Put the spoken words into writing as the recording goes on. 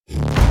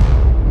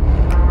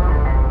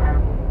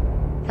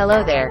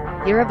Hello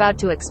there, you're about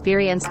to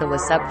experience the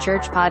Wassup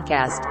Church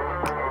podcast.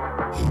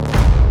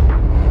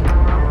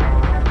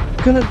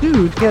 Can a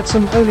dude get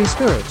some Holy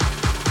Spirit?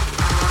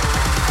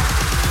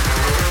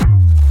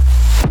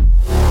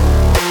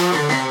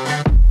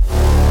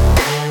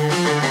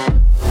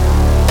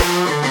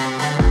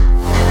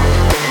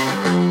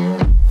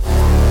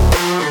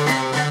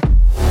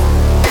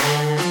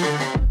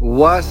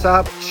 What's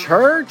up,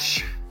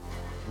 church?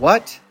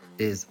 What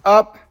is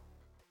up,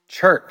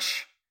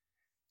 church?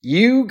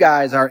 You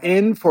guys are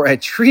in for a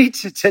treat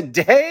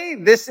today.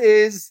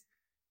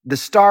 The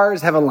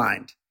stars have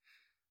aligned.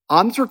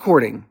 On this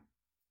recording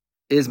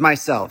is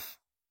myself.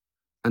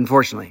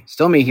 Unfortunately,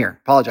 still me here.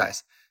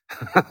 Apologize.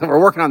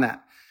 We're working on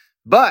that.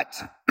 But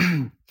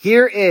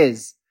here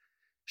is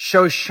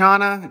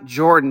Shoshana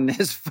Jordan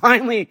is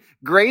finally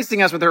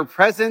gracing us with her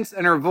presence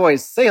and her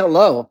voice. Say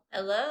hello.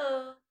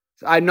 Hello.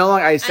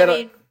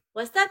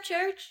 What's up,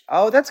 church?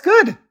 Oh, that's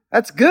good.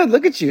 That's good.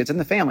 Look at you. It's in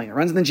the family. It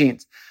runs in the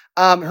genes.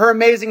 Her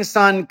amazing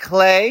son,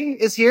 Clay,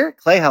 is here.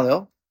 Clay,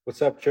 hello.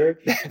 What's up,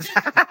 church?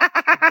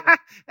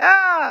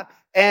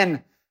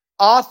 And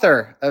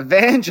author,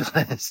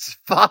 evangelist,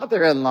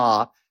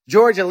 father-in-law,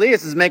 George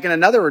Elias is making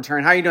another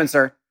return. How are you doing,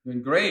 sir?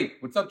 Doing great.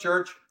 What's up,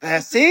 church?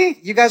 See?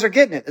 You guys are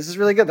getting it. This is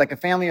really good. Like a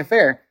family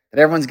affair that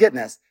everyone's getting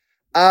this.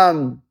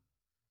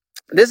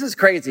 This is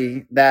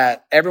crazy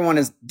that everyone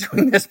is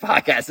doing this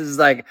podcast. This is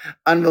like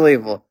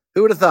unbelievable.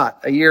 Who would have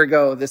thought a year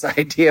ago this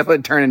idea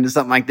would turn into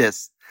something like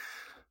this?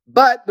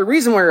 But the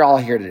reason we're all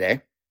here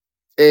today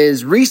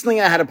is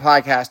recently I had a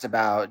podcast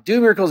about do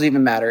miracles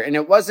even matter? And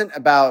it wasn't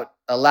about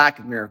a lack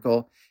of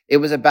miracle. It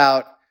was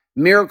about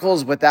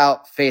miracles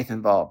without faith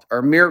involved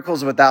or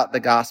miracles without the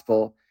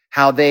gospel,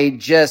 how they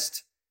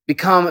just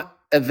become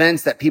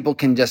events that people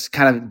can just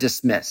kind of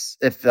dismiss.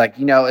 If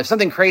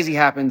something crazy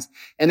happens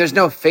and there's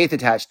no faith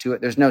attached to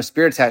it, there's no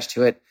spirit attached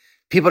to it,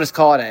 people just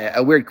call it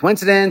a weird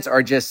coincidence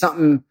or just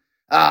something,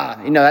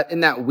 isn't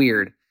that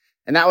weird?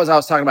 And I was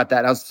talking about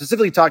that. I was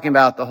specifically talking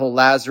about the whole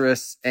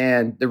Lazarus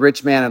and the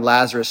rich man and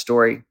Lazarus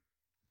story.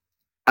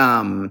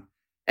 And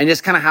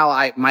just kind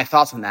of my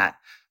thoughts on that.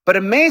 But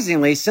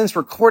amazingly, since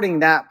recording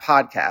that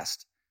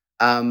podcast,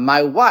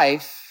 my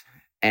wife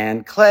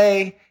and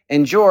Clay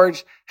and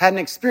George had an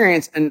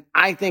experience, and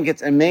I think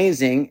it's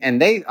amazing. And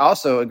they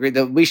also agreed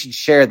that we should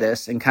share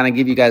this and kind of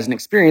give you guys an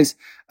experience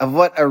of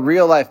what a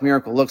real life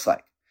miracle looks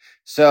like.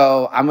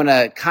 So I'm going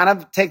to kind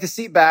of take the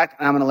seat back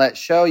and I'm going to let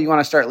Sho, you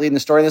want to start leading the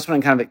story in this one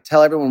and kind of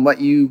tell everyone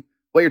what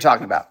you're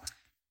talking about.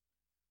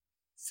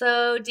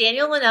 So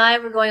Daniel and I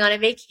were going on a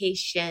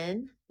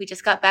vacation. We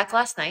just got back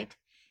last night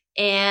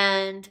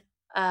and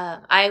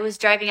I was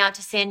driving out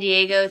to San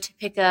Diego to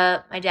pick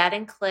up my dad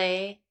and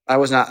Clay. I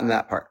was not in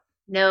that part.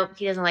 Nope,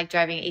 he doesn't like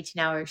driving 18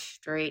 hours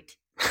straight.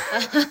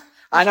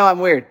 I know I'm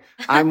weird.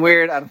 I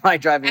don't like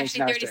driving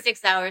 18 hours Actually,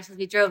 36 hours because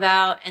we drove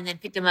out and then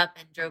picked him up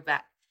and drove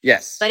back.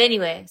 Yes. But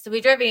anyway, so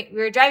we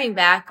were driving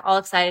back all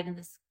excited in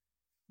this,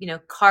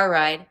 car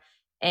ride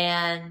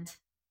and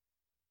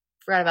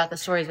forgot about the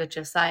stories with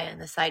Josiah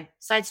and the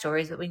side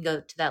stories, but we can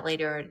go to that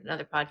later in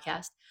another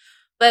podcast.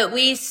 But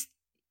we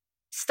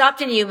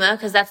stopped in Yuma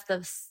because that's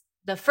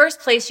the first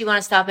place you want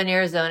to stop in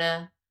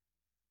Arizona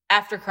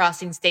after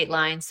crossing state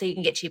lines so you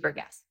can get cheaper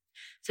gas.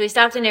 So we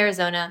stopped in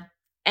Arizona,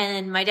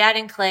 and my dad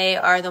and Clay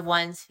are the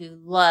ones who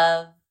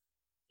love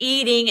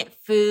eating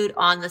food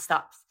on the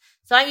stops.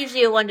 So I'm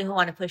usually the one who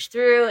want to push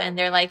through, and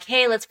they're like,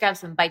 hey, let's grab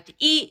some bite to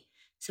eat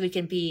so we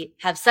can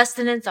have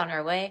sustenance on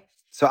our way.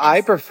 So I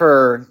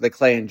prefer the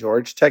Clay and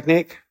George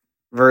technique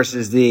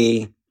versus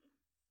the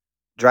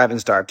drive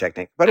and starve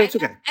technique, but it's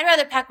okay. I'd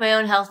rather pack my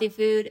own healthy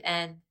food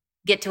and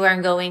get to where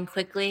I'm going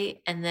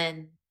quickly, and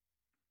then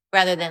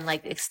rather than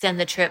extend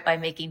the trip by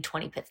making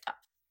 20 pit stops.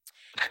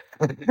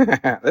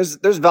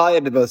 There's value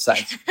to both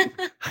sides.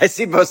 I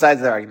see both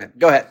sides of the argument.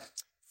 Go ahead.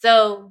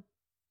 So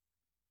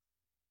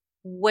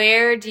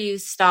where do you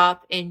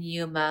stop in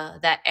Yuma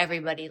that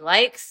everybody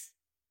likes?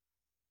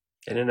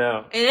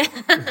 In-N-Out.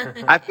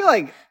 I feel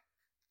like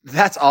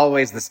that's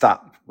always the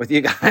stop with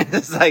you guys.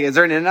 It's like, is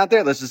there an In-N-Out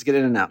there? Let's just get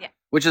In-N-Out,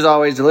 which is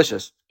always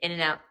delicious.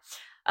 In-N-Out.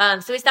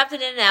 So we stopped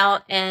at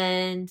In-N-Out,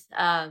 and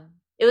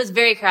it was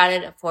very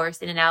crowded, of course.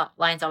 In-N-Out,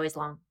 line's always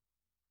long.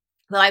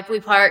 But we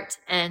parked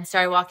and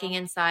started walking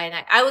inside.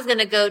 I was going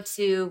to go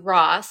to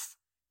Ross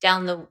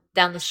down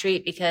the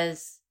street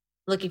because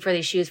looking for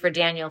these shoes for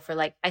Daniel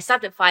I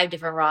stopped at 5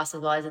 different Rosses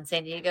while I was in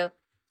San Diego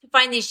to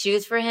find these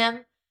shoes for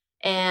him.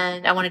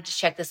 And I wanted to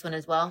check this one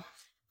as well.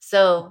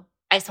 So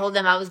I told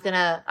them I wasn't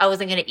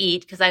going to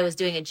eat because I was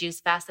doing a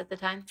juice fast at the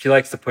time. She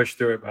likes to push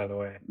through it, by the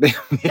way.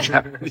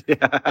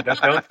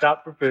 Don't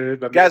stop for food.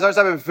 Guys, aren't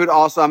stopping for food.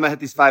 Also, I'm going to hit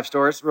these 5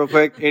 stores real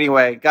quick.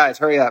 Anyway, guys,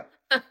 hurry up.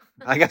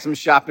 I got some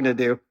shopping to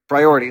do.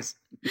 Priorities.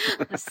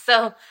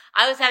 So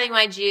I was having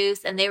my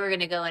juice and they were going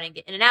to go in and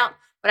get In-N-Out,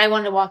 but I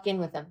wanted to walk in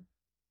with them.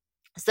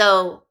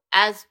 So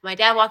as my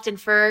dad walked in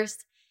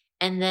first,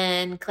 and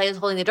then Clay was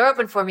holding the door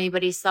open for me,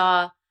 but he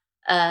saw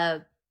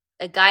a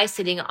guy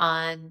sitting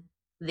on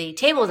the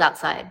tables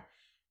outside,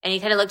 and he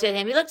kind of looked at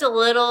him. He looked a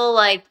little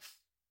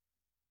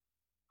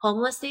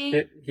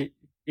homelessy.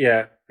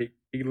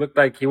 He looked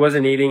like he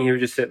wasn't eating. He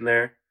was just sitting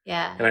there.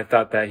 Yeah. And I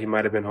thought that he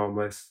might have been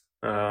homeless.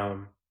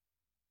 So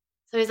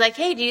he's like,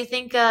 hey, do you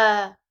think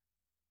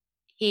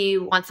he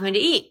wants something to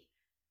eat?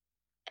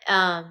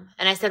 And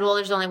I said, well,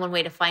 there's only one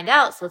way to find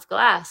out, so let's go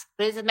ask.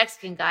 But he's a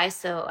Mexican guy,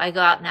 so I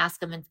go out and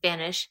ask him in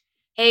Spanish,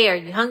 hey, are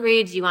you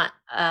hungry? Do you want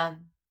a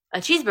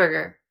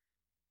cheeseburger?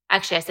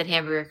 Actually, I said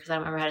hamburger because I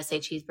don't remember how to say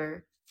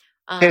cheeseburger.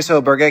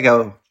 Queso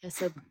burgego.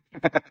 Queso.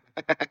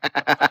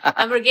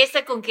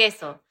 Hamburguesa con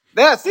queso.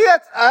 Yeah, see,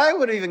 I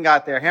would have even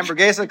got there.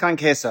 Hamburguesa con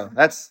queso.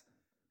 That's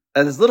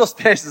as little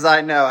Spanish as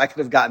I know. I could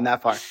have gotten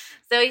that far.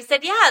 So he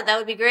said, yeah, that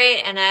would be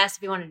great. And I asked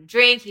if he wanted a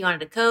drink. He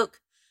wanted a Coke.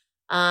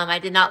 I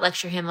did not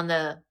lecture him on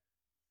the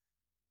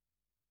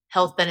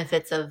health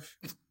benefits of.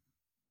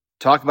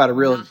 Talk about a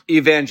real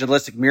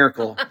evangelistic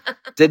miracle.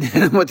 Didn't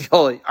hit him with the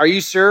whole, are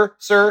you sure,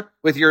 sir,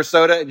 with your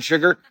soda and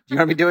sugar? Do you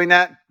want to be doing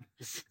that?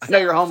 I know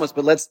you're homeless,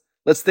 but let's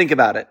think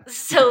about it.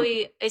 So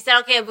he said,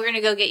 okay, we're going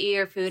to go get you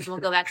your food and we'll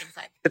go back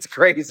inside. It's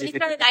crazy.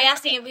 I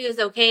asked him if he was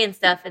okay and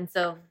stuff. And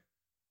so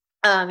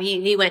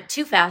he went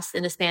too fast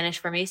into Spanish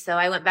for me. So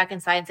I went back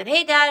inside and said,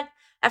 hey, Dad,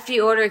 after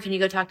you order, can you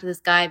go talk to this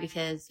guy?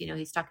 Because,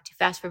 he's talking too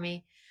fast for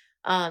me.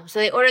 So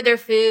they ordered their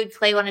food.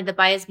 Clay wanted to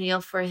buy his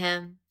meal for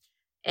him.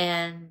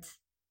 And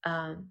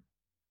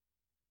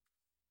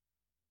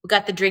we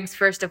got the drinks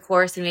first, of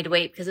course, and we had to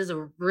wait because it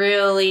was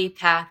really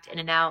packed in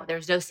and out. There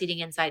was no seating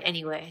inside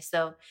anyway.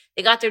 So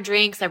they got their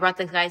drinks. I brought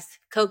the guys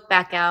Coke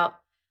back out.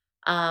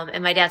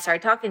 And my dad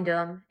started talking to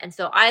him. And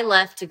so I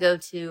left to go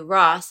to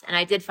Ross. And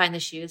I did find the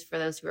shoes, for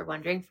those who were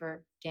wondering,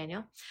 for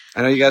Daniel.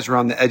 I know you guys were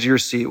on the edge of your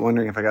seat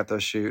wondering if I got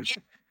those shoes.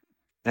 Yeah.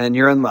 And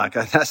you're in luck.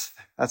 That's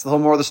the whole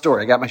moral of the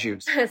story. I got my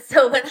shoes.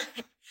 So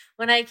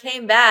when I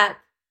came back,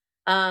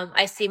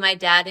 I see my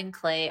dad and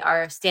Clay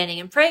are standing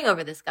and praying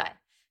over this guy.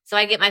 So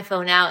I get my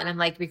phone out and I'm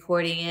like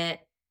recording it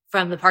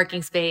from the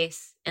parking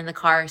space in the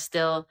car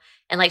still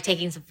and like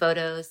taking some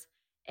photos.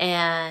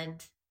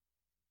 And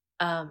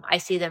I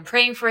see them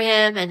praying for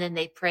him, and then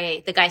they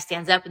pray. The guy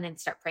stands up and then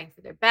start praying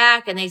for their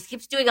back, and they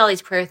keeps doing all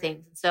these prayer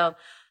things. And so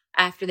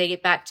after they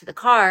get back to the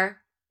car,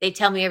 they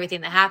tell me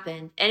everything that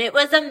happened, and it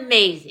was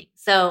amazing.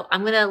 So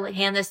I'm going to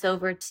hand this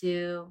over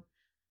to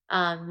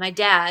my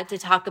dad to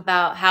talk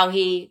about how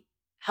he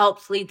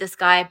helped lead this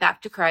guy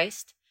back to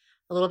Christ,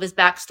 a little of his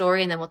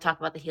backstory, and then we'll talk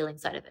about the healing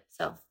side of it.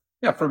 So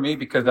yeah, for me,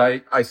 because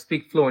I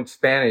speak fluent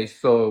Spanish,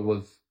 so it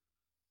was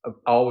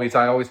I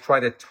always try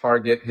to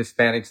target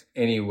Hispanics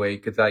anyway,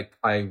 because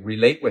I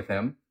relate with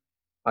them.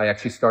 I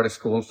actually started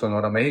school in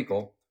Sonora,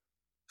 Mexico.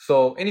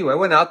 So anyway, I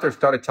went out there,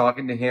 started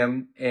talking to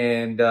him,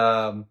 and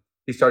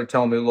he started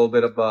telling me a little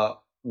bit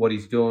about what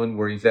he's doing,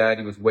 where he's at.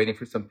 He was waiting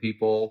for some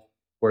people,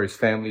 where his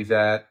family's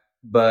at.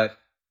 But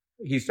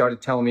he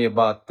started telling me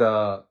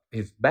about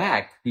his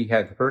back. He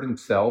had hurt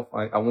himself.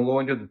 I won't go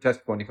into the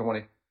testimony.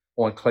 I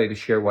want Clay to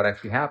share what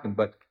actually happened,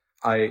 but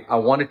I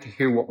wanted to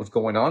hear what was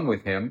going on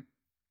with him.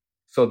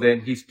 So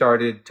then he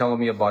started telling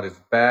me about his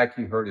back.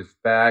 He hurt his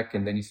back,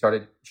 and then he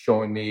started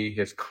showing me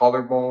his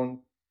collarbone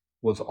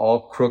was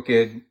all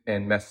crooked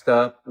and messed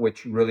up,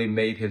 which really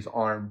made his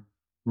arm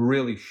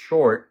really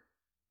short.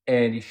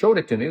 And he showed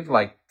it to me. It was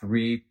like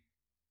 3+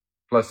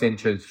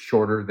 inches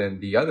shorter than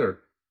the other.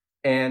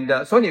 And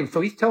so anyway,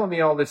 so he's telling me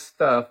all this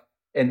stuff.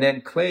 And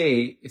then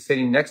Clay is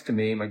sitting next to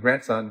me, my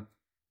grandson,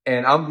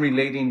 and I'm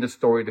relating the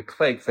story to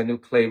Clay because I knew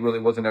Clay really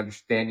wasn't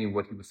understanding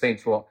what he was saying.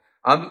 So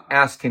I'm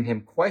asking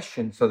him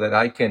questions so that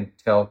I can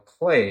tell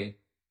Clay,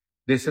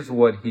 this is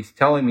what he's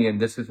telling me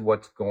and this is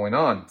what's going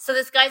on. So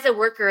this guy's a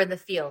worker in the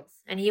fields,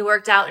 and he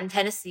worked out in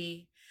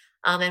Tennessee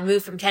and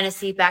moved from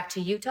Tennessee back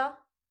to Utah.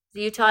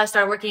 I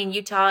started working in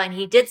Utah, and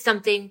he did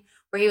something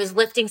where he was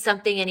lifting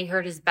something and he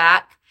hurt his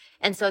back.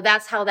 And so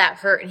that's how that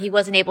hurt. And he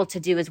wasn't able to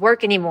do his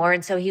work anymore.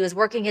 And so he was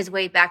working his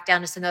way back down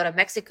to Sonora,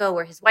 Mexico,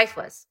 where his wife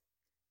was.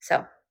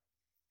 So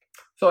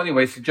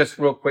anyways, just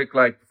real quick,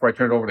 like before I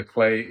turn it over to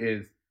Clay,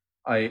 is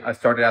I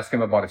started asking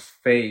him about his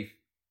faith.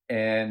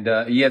 And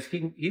yes,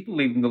 he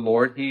believed in the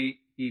Lord. He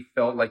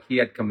felt like he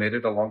had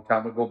committed a long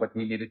time ago, but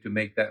he needed to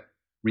make that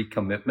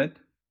recommitment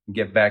and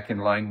get back in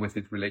line with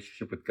his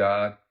relationship with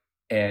God.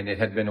 And it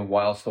had been a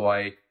while.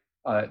 So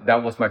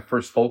that was my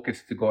first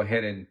focus, to go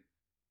ahead and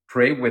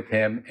pray with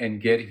him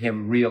and get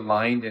him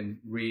realigned and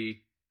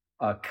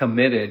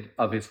committed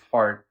of his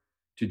heart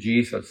to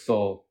Jesus.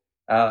 So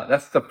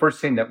that's the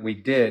first thing that we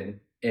did.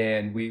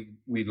 And we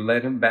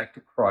led him back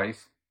to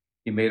Christ.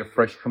 He made a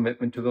fresh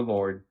commitment to the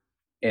Lord.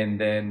 And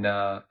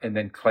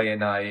then Clay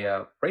and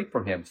I prayed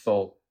for him.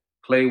 So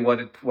Clay,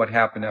 what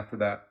happened after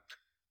that?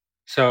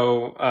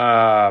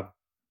 So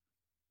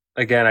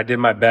again, I did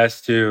my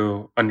best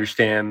to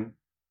understand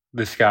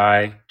this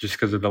guy just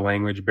because of the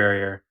language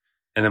barrier.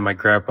 And then my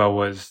grandpa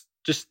was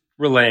just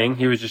relaying.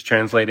 He was just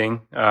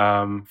translating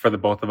for the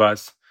both of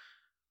us.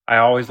 I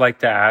always like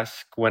to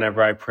ask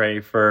whenever I pray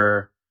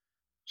for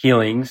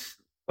healings,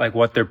 like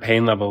what their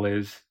pain level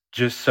is,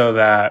 just so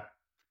that,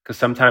 because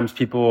sometimes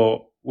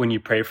people, when you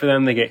pray for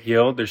them, they get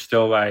healed. They're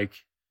still like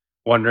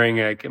wondering,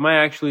 like, am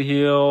I actually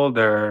healed?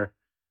 Or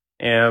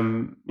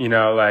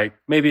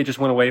maybe it just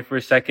went away for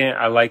a second.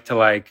 I like to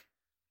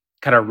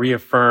kind of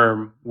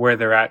reaffirm where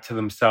they're at to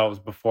themselves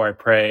before I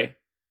pray.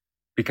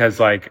 Because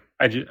like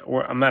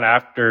I'm not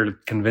after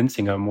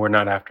convincing them. We're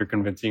not after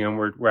convincing them.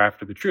 We're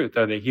after the truth.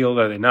 Are they healed?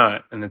 Are they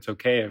not? And it's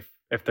okay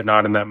if they're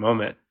not in that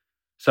moment.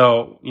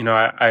 So, you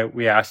know,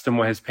 we asked him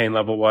what his pain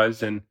level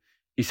was, and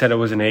he said it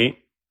was an 8.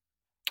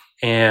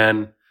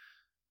 And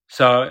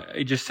so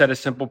he just said a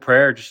simple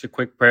prayer, just a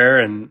quick prayer,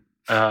 and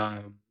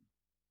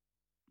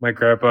my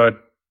grandpa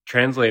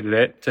translated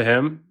it to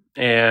him,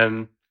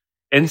 and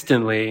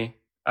instantly,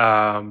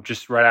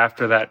 just right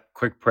after that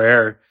quick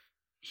prayer,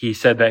 he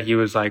said that he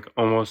was like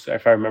almost,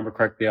 if I remember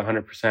correctly,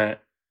 100%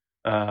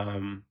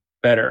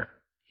 better.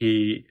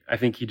 I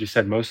think he just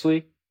said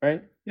mostly,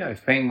 right? Yeah,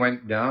 his pain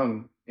went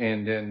down,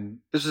 and then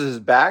This is his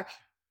back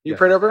you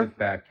prayed over? his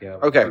back. Yeah.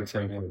 Okay.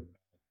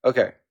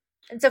 Okay.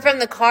 And so from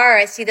the car,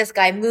 I see this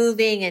guy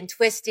moving and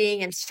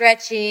twisting and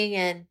stretching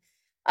and,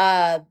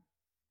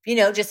 you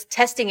know, just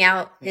testing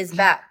out his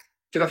back.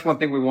 So that's one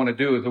thing we want to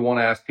do is we want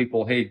to ask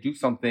people, hey, do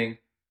something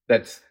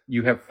that's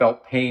you have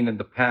felt pain in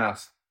the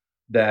past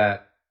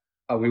that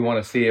we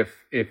want to see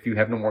if you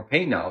have no more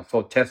pain now.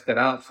 So test it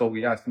out. So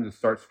we asked him to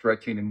start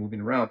stretching and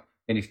moving around,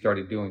 and he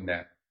started doing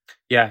that.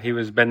 Yeah, he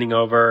was bending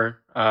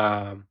over.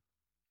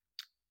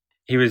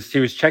 He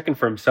was checking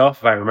for himself,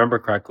 if I remember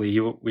correctly.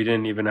 We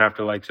didn't even have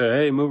to like say,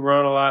 hey, move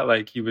around a lot.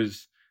 Like he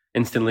was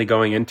instantly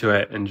going into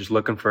it and just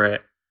looking for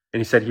it. And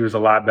he said he was a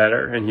lot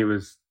better, and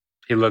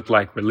he looked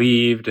like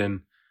relieved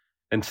and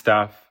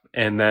stuff.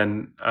 And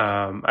then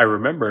I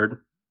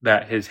remembered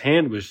that his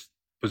hand was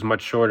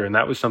much shorter, and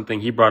that was something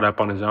he brought up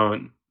on his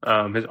own,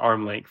 his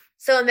arm length.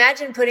 So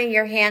imagine putting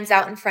your hands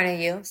out in front of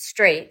you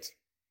straight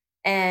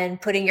and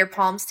putting your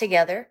palms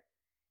together,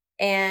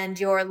 and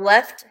your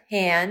left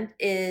hand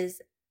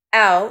is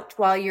out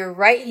while your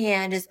right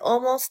hand is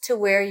almost to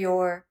where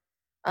your,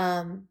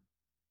 I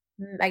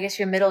guess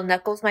your middle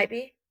knuckles might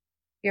be.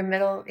 Your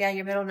middle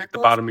knuckles. The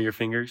bottom of your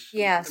fingers.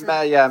 Yeah. So,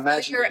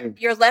 imagine so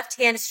your left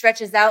hand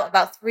stretches out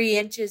about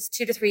 2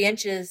 to 3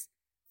 inches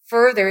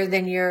further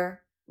than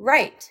your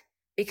right,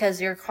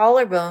 because your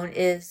collarbone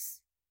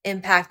is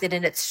impacted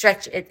and it's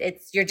stretched.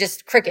 You're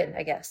just crooked,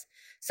 I guess.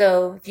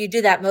 So if you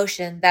do that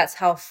motion, that's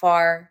how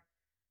far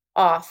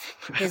off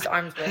his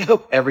arms I were.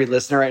 hope every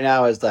listener right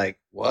now is like,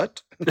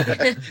 what?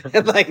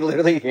 And like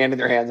literally handing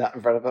their hands out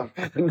in front of them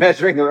and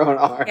measuring their own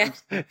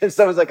arms. Yeah. And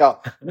someone's like,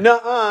 oh, no,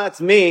 it's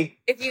me.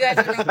 If you guys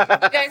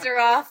are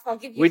off, I'll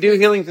give you. We do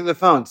healing through the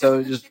phone,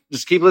 so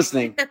just keep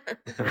listening.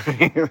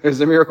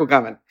 There's a miracle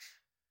coming.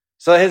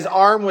 So his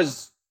arm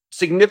was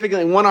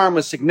one arm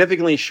was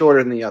significantly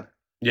shorter than the other.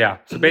 Yeah.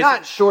 So basically,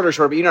 not shorter,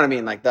 but you know what I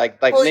mean? Like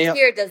Holy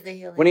Spirit does the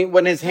healing.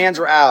 When his hands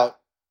were out,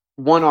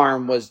 one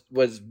arm was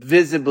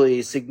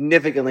visibly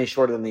significantly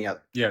shorter than the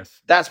other.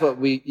 Yes. That's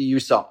what you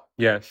saw.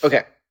 Yes.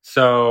 Okay.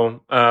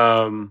 So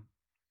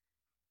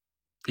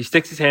he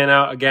sticks his hand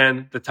out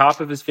again. The top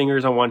of his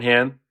fingers on one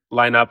hand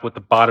line up with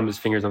the bottom of his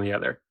fingers on the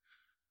other.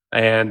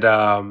 And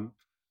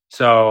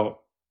so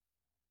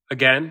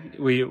again,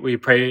 we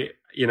pray.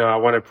 You know, I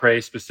want to pray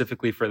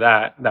specifically for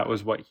that. That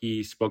was what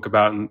he spoke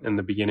about in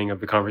the beginning of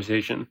the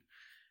conversation.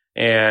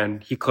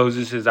 And he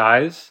closes his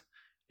eyes,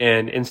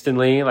 and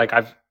instantly, like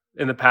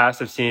in the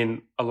past, I've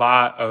seen a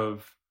lot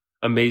of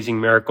amazing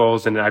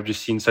miracles, and I've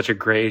just seen such a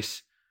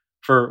grace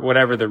for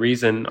whatever the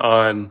reason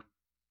on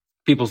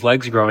people's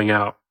legs growing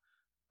out.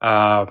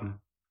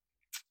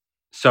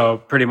 So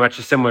pretty much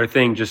a similar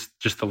thing, just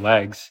the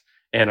legs.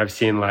 And I've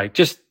seen like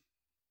just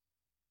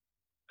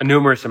a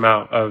numerous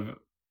amount of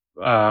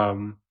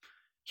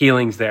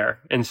healings there.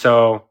 And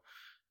so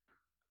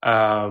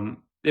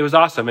it was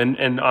awesome.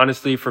 And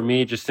honestly, for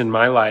me, just in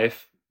my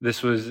life,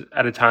 this was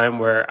at a time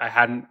where I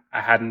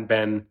hadn't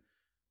been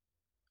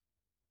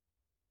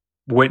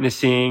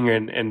witnessing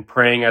and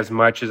praying as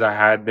much as I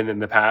had been in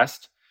the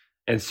past.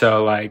 And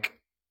so like,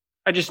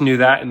 I just knew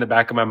that in the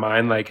back of my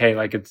mind, like, hey,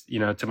 like it's, you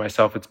know, to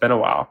myself, it's been a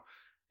while.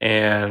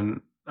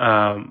 And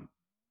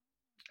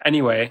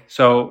anyway,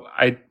 so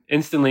I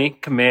instantly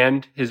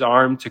command his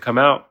arm to come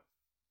out,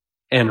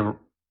 and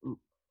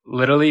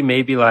literally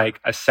maybe like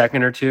a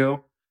second or two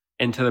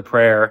into the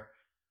prayer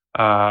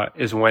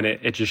is when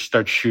it just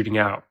starts shooting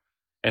out.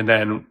 And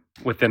then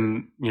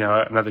within, you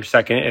know, another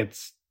second,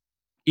 it's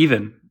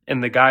even.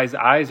 And the guy's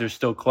eyes are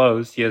still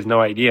closed. He has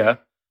no idea.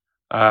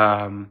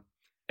 And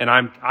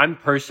I'm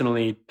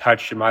personally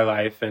touched in my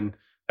life. And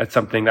that's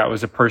something that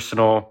was a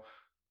personal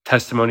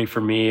testimony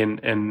for me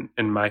and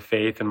my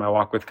faith and my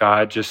walk with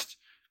God, just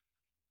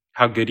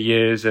how good he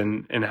is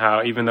and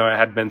how, even though it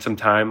had been some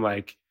time,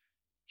 like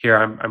here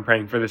I'm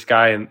praying for this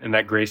guy and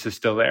that grace is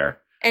still there.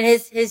 And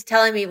his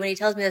telling me, when he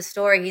tells me the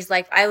story, he's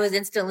like, I was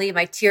instantly,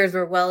 my tears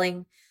were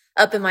welling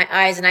up in my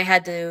eyes, and I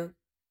had to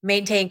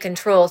maintain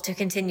control to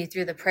continue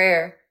through the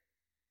prayer.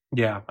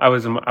 Yeah, I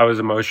was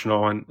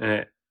emotional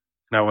and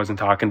I wasn't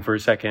talking for a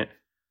second.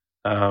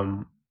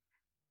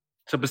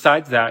 So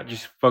besides that,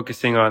 just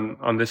focusing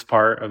on this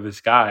part of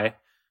this guy,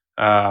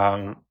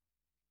 that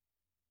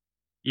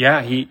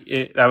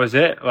was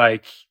it.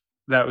 Like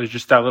that was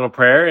just that little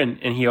prayer, and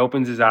he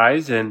opens his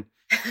eyes and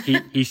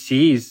he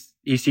sees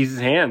his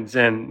hands,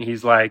 and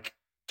he's like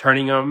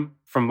turning them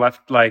from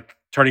left, like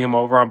turning them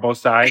over on both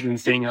sides and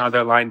seeing how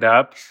they're lined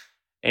up.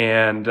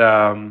 And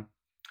I'm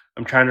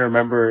trying to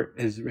remember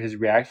his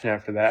reaction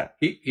after that.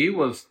 He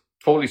was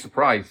totally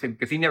surprised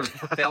because he never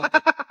felt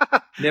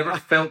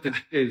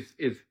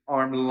his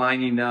arm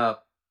lining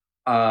up.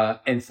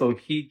 And so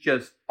he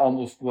just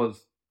almost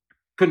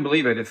couldn't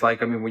believe it. It's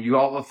like, I mean, when you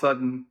all of a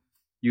sudden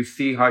you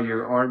see how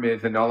your arm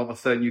is, and all of a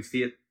sudden you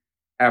see it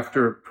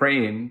after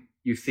praying,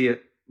 you see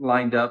it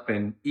lined up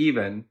and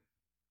even.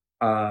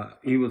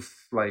 He was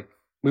like,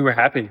 we were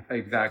happy.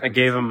 Exactly. I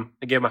gave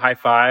him a high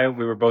five.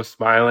 We were both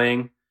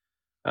smiling.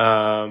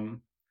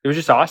 It was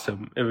just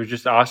awesome. It was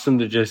just awesome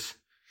to just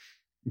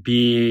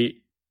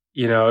be,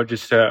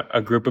 just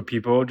a group of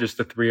people, just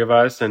the three of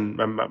us and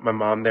my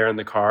mom there in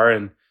the car,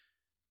 and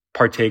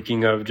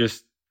partaking of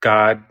just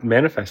God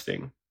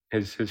manifesting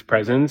his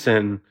presence.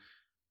 And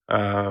we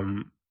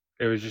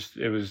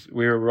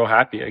were real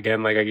happy.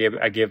 Again, like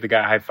I gave the guy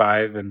a high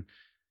five,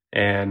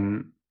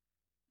 and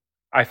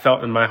I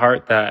felt in my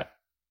heart that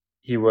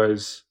he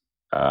was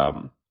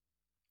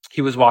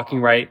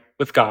walking right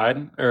with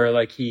God, or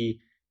like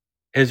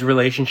his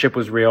relationship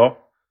was real.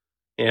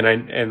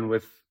 And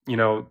with,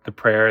 the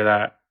prayer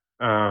that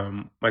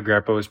my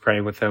grandpa was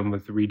praying with him,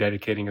 with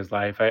rededicating his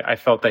life, I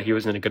felt that he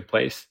was in a good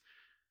place.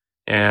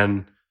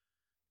 And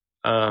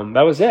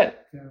that was it.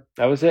 Yeah.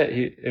 That was it.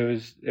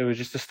 It was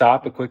just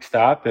a quick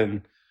stop,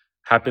 and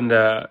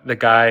the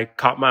guy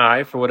caught my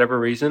eye for whatever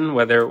reason,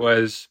 whether it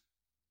was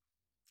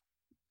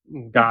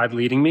God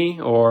leading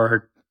me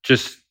or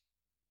just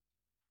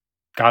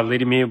God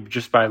leading me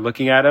just by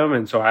looking at him.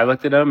 And so I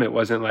looked at him. It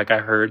wasn't like I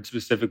heard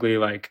specifically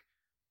like,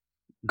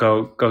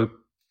 go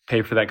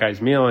pay for that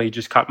guy's meal. He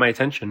just caught my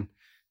attention,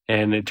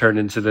 and it turned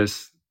into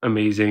this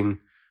amazing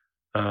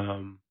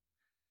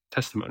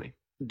testimony.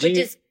 Go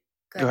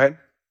ahead.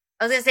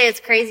 I was gonna say it's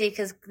crazy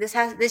because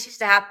this used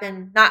to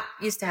happen, not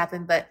used to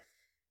happen, but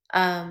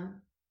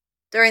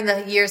during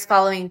the years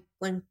following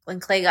when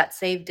Clay got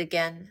saved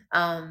again,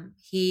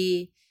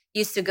 he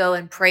used to go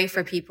and pray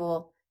for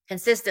people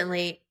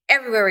consistently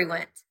everywhere we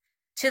went,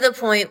 to the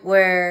point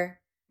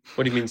where.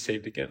 What do you mean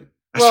saved again?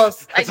 Well,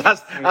 I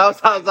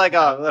was like,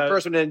 the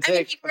first one didn't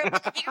take. He grew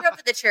up in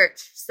the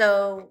church,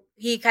 so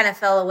he kind of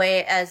fell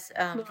away as.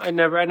 I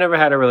never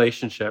had a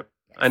relationship.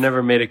 Yes. I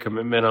never made a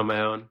commitment on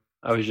my own.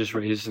 I was just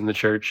raised in the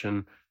church,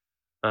 and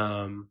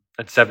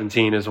at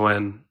 17 is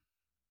when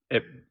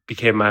it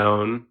became my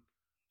own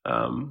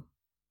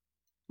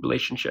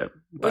relationship.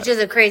 Which is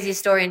a crazy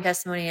story and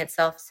testimony in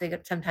itself. So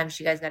sometimes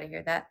you guys got to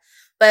hear that.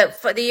 But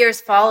for the years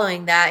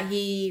following that,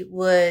 he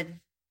would.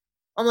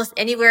 Almost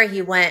anywhere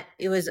he went,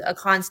 it was a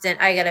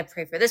constant, I got to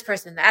pray for this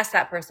person, ask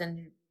that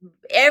person,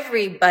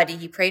 everybody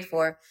he prayed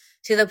for,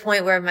 to the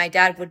point where my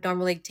dad would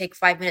normally take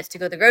 5 minutes to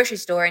go to the grocery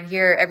store, and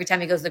here, every time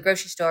he goes to the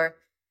grocery store,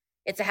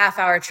 it's a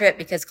half-hour trip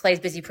because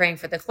Clay's busy praying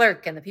for the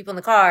clerk and the people in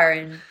the car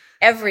and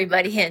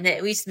everybody. And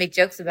we used to make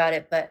jokes about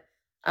it, but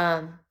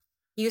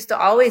he used to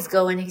always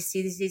go and he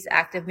sees these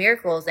active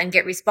miracles and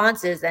get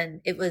responses,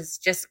 and it was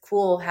just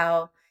cool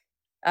how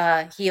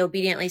he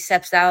obediently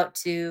steps out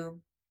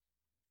to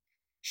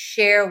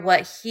share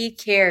what he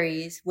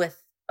carries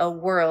with a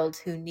world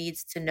who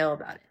needs to know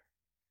about it.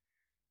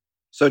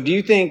 So do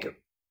you think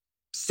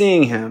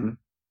seeing him,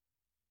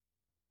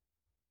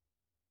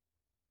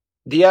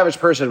 the average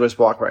person would just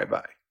walk right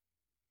by?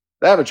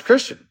 The average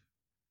Christian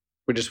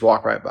would just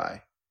walk right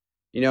by.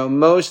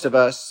 Most of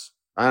us,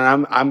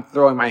 and I'm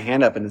throwing my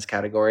hand up in this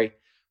category,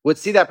 would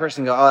see that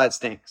person and go, oh, that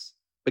stinks,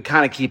 but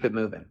kind of keep it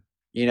moving.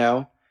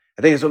 I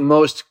think it's what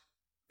most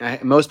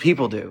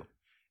people do.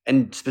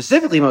 And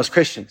specifically most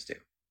Christians do.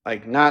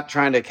 Like, not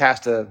trying to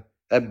cast a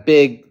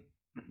big,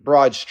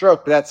 broad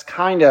stroke, but that's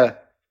kind of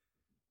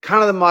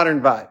the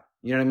modern vibe.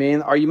 You know what I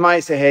mean? Or you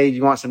might say, hey, do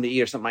you want something to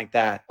eat or something like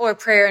that? Or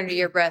prayer under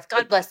your breath.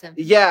 God bless him.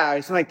 Yeah,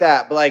 something like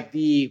that. But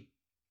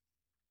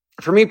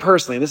for me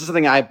personally, this is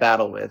something I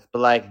battle with,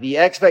 but the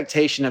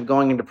expectation of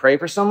going in to pray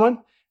for someone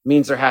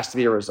means there has to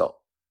be a result.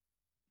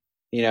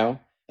 And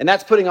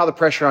that's putting all the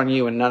pressure on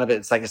you, and none of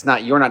it,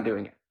 you're not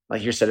doing it.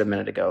 Like you said a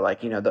minute ago,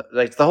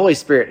 it's the Holy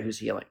Spirit who's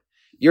healing.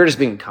 You're just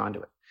being a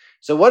conduit.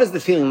 So what is the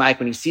feeling like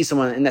when you see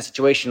someone in that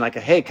situation,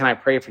 hey, can I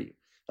pray for you?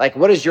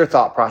 What is your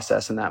thought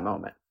process in that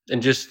moment?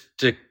 And just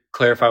to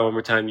clarify one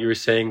more time, you were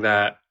saying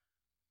that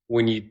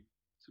when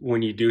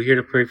you do hear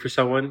to pray for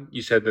someone,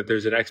 you said that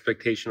there's an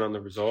expectation on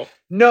the result?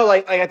 No,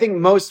 I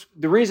think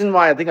the reason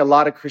why I think a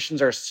lot of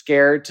Christians are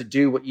scared to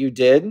do what you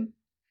did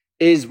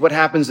is what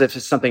happens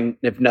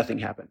if nothing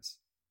happens.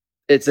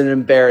 It's an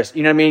embarrassment.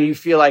 You know what I mean? You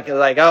feel like,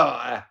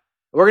 oh,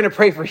 we're going to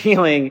pray for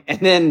healing, and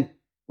then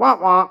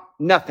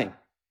nothing.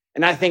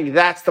 And I think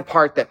that's the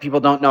part that people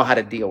don't know how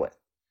to deal with.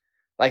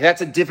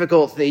 That's a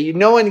difficult thing.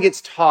 No one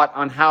gets taught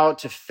on how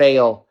to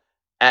fail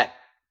at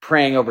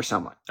praying over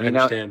someone. I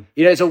understand.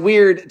 It's a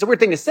weird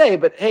thing to say,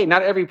 but hey,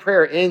 not every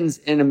prayer ends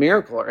in a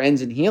miracle or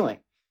ends in healing.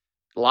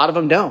 A lot of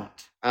them don't.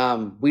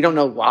 We don't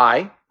know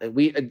why.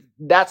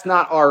 That's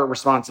not our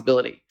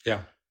responsibility.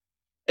 Yeah.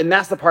 And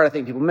that's the part I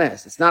think people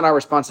miss. It's not our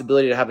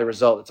responsibility to have the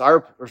result. It's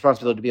our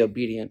responsibility to be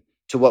obedient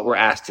to what we're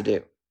asked to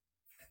do.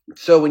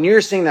 So when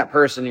you're seeing that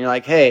person, you're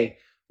like, hey,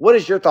 what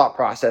is your thought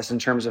process in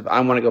terms of I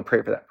want to go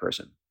pray for that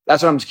person?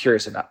 That's what I'm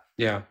curious about.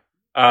 Yeah.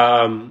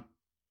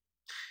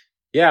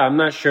 Yeah, I'm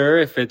not sure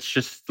if it's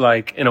just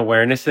like an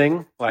awareness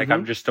thing. Like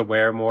I'm just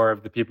aware more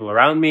of the people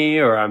around me,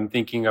 or I'm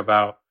thinking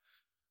about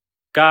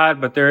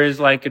God, but there is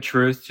like a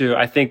truth to,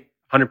 I think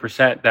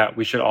 100% that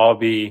we should all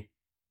be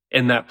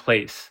in that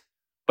place.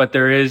 But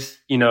there is,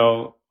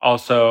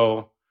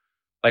 also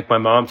like my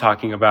mom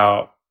talking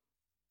about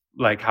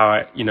like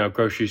how,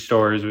 grocery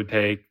stores would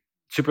take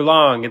super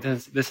long and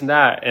this and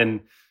that.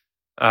 And,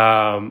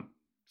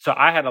 so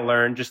I had to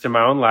learn just in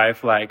my own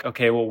life, like,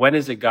 okay, well, when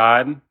is it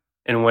God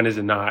and when is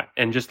it not?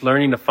 And just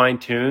learning to fine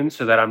tune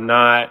so that I'm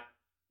not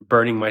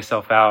burning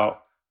myself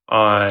out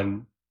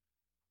on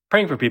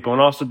praying for people,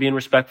 and also being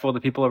respectful of the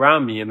people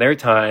around me and their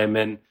time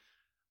and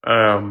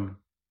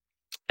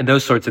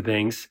those sorts of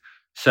things.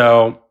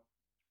 So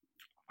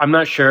I'm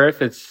not sure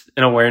if it's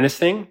an awareness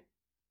thing.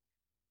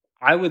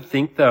 I would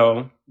think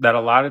though that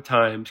a lot of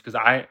times, because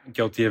I'm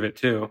guilty of it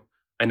too,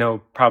 I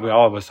know probably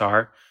all of us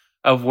are,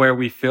 of where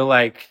we feel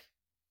like,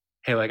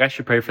 hey, like I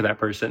should pray for that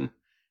person.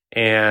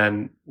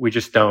 And we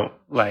just don't.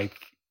 Like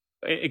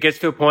it gets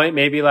to a point,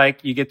 maybe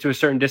like you get to a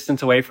certain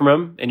distance away from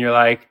them and you're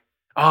like,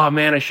 oh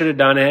man, I should have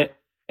done it.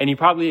 And you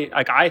probably,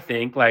 like, I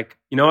think like,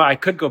 I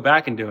could go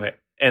back and do it.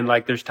 And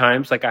like, there's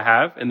times like I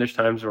have, and there's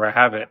times where I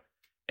haven't.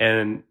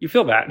 And you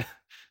feel bad.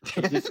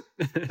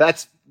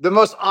 That's the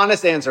most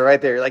honest answer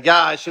right there. You're like,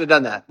 yeah, I should have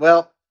done that.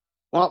 Well,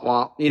 womp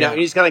womp. You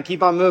just gotta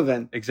keep on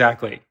moving.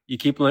 Exactly. You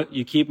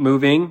keep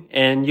moving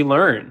and you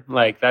learn.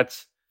 Like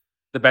that's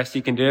the best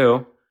you can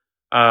do.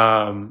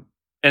 And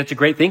it's a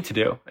great thing to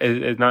do.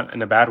 It's not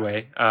in a bad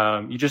way.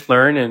 You just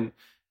learn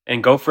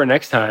and go for it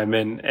next time.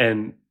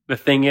 And the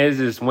thing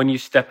is when you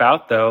step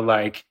out though,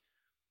 like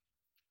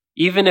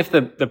even if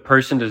the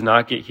person does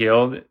not get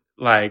healed,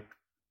 like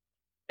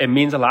it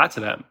means a lot to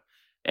them.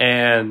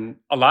 And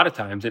a lot of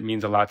times it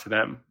means a lot to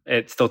them.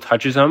 It still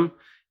touches them.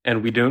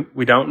 And we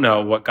don't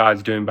know what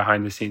God's doing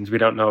behind the scenes. We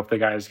don't know if the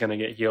guy is going to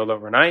get healed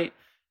overnight.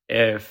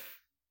 If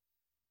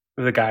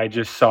the guy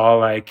just saw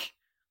like,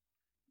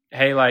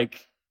 hey,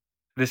 like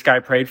this guy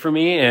prayed for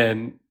me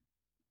and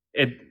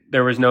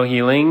there was no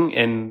healing,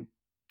 and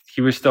he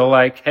was still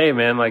like, hey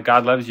man, like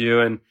God loves you.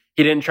 And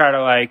he didn't try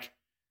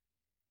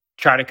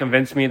to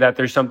convince me that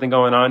there's something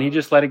going on. He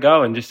just let it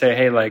go and just say,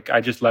 hey, like I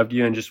just loved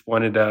you and just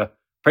wanted to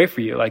pray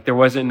for you. Like there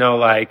wasn't no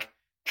like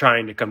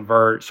trying to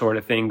convert sort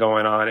of thing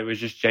going on. It was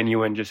just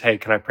genuine, just, hey,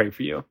 can I pray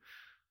for you?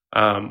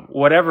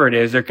 Whatever it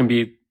is, there can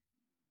be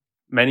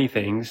many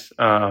things.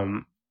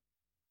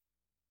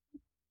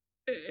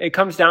 It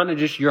comes down to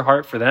just your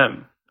heart for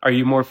them. Are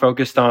you more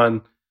focused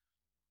on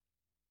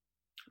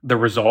the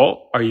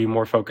result? Are you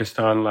more focused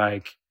on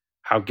like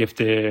how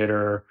gifted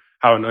or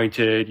how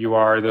anointed you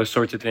are, those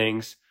sorts of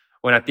things?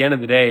 When at the end of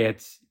the day,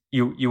 it's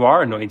you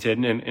are anointed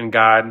and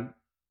God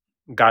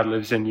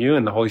lives in you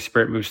and the Holy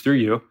Spirit moves through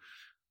you.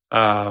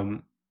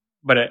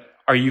 But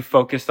are you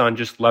focused on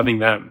just loving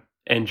them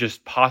and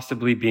just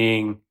possibly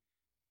being,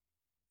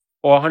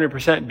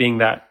 100% being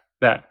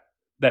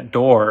that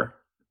door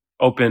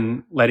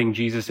open, letting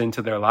Jesus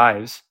into their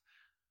lives?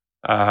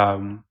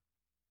 Yeah.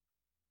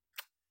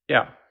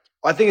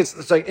 I think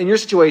it's like in your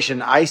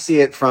situation, I see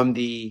it from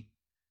the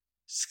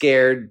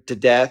scared to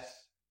death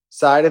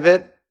side of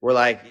it, where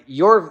like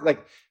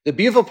the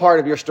beautiful part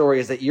of your story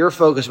is that your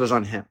focus was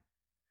on him.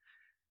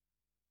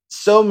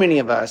 So many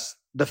of us,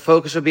 the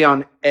focus would be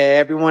on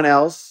everyone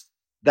else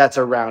that's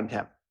around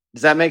him.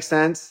 Does that make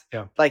sense?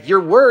 Yeah. Like your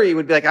worry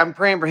would be like, I'm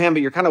praying for him,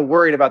 but you're kind of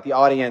worried about the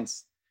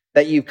audience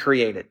that you've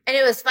created. And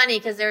it was funny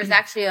because there was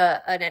actually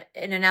an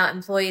In-N-Out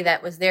employee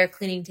that was there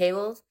cleaning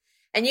tables.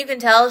 And you can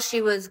tell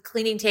she was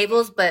cleaning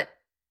tables, but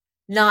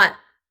not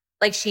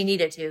like she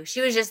needed to. She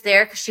was just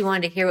there because she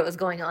wanted to hear what was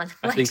going on.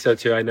 I think so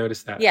too. I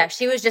noticed that. Yeah,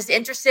 she was just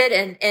interested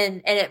and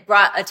it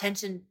brought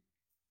attention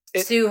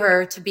to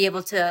her to be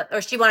able to,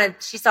 or she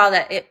saw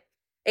that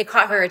it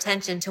caught her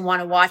attention to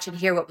want to watch and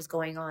hear what was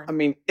going on. I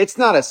mean, it's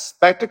not a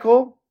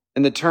spectacle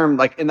in the term,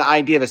 like in the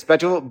idea of a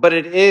spectacle, but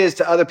it is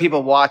to other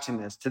people watching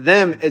this. To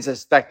them, it's a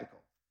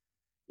spectacle.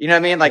 You know what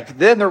I mean? Like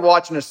then they're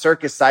watching a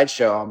circus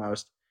sideshow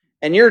almost.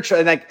 And you're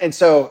trying, like, and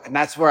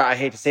that's where I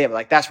hate to say it, but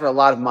like that's where a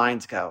lot of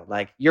minds go.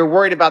 Like you're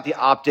worried about the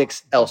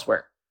optics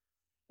elsewhere.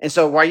 And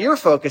so while your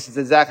focus is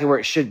exactly where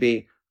it should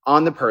be,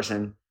 on the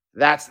person,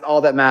 that's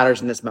all that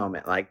matters in this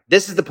moment. Like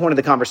this is the point of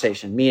the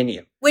conversation, me and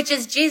you. Which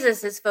is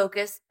Jesus's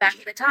focus back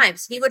in the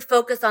times. He would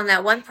focus on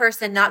that one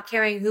person, not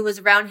caring who was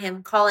around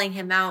him, calling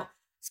him out,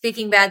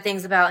 speaking bad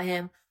things about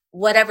him,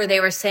 whatever they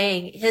were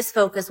saying. His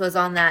focus was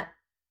on that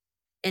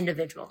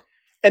individual.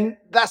 And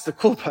that's the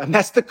cool part. And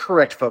that's the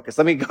correct focus.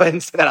 Let me go ahead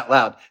and say that out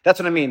loud. That's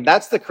what I mean.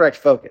 That's the correct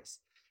focus.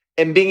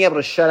 And being able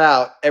to shut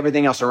out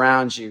everything else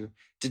around you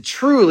to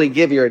truly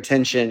give your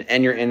attention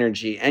and your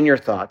energy and your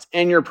thoughts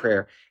and your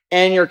prayer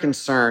and your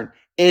concern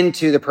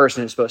into the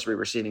person who's supposed to be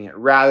receiving it,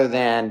 rather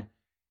than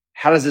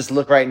how does this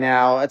look right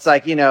now? It's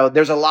like,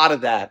 there's a lot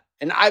of that.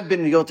 And I've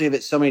been guilty of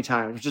it so many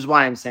times, which is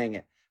why I'm saying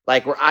it.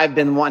 Like where I've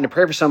been wanting to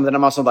pray for someone, that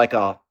I'm also like,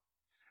 oh,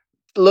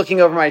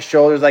 looking over my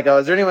shoulders, like, oh,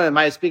 is there anyone? Am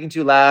I speaking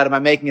too loud? Am I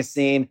making a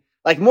scene?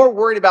 Like more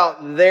worried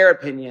about their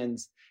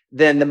opinions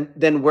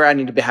than where I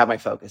need to have my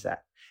focus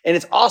at. And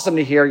it's awesome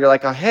to hear you're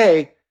like, oh,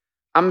 hey,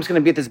 I'm just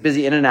going to be at this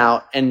busy in and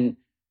out and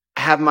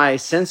have my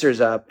sensors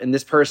up. And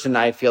this person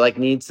I feel like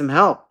needs some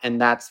help. And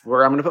that's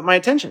where I'm going to put my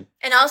attention.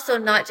 And also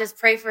not just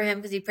pray for him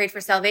because he prayed for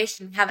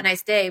salvation, have a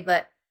nice day,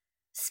 but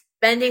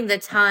spending the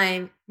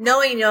time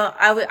knowing,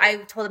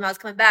 I told him I was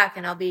coming back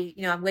and I'll be,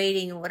 I'm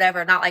waiting and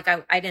whatever. Not like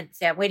I didn't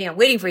say I'm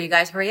waiting for you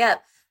guys, hurry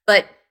up.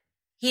 But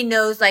he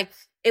knows, like,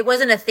 it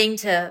wasn't a thing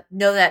to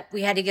know that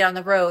we had to get on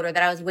the road or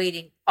that I was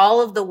waiting.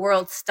 All of the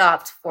world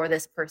stopped for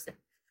this person,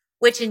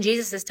 which in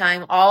Jesus'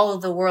 time, all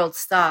of the world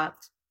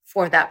stopped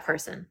for that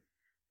person.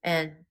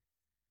 And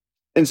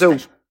so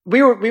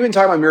we've been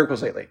talking about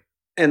miracles lately.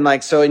 And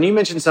and you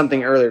mentioned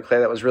something earlier, Clay,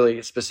 that was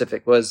really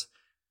specific, was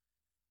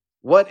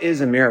what is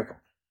a miracle?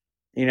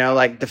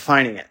 Like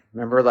defining it.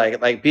 Remember,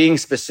 like being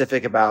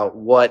specific about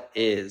what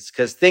is,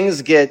 because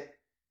things get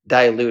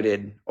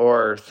diluted,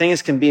 or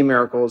things can be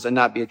miracles and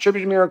not be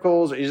attributed to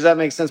miracles. Does that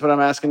make sense what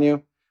I'm asking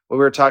you? What we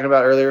were talking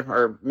about earlier,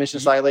 or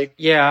mentioned slightly?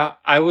 Yeah,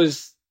 I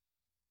was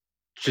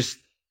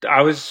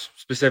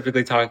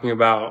specifically talking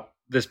about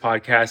this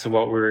podcast and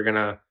what we were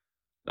gonna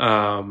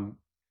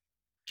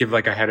give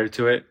like a header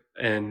to it,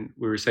 and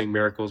we were saying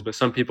miracles, but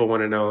some people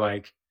want to know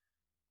like,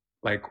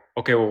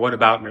 okay, well, what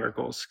about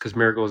miracles? Because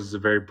miracles is a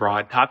very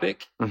broad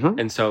topic. Mm-hmm.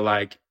 And so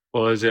like,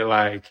 well, is it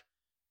like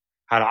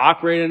how to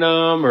operate in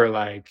them, or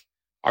like,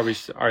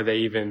 are they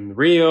even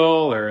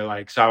real, or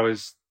like,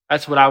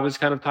 that's what I was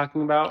kind of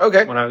talking about.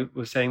 Okay. When I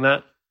was saying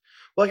that.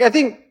 Well, I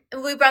think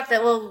we brought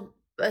that up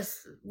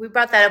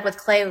with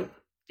Clay, on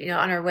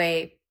our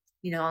way,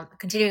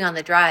 continuing on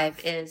the drive,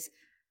 is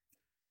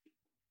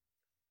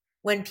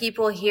when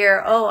people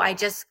hear, oh, I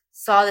just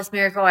saw this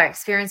miracle, I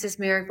experienced this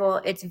miracle,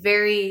 it's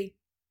very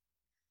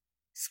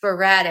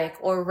sporadic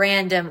or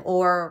random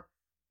or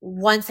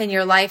once in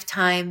your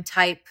lifetime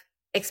type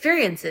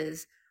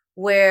experiences,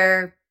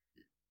 where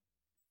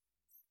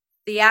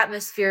the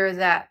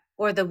atmosphere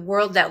or the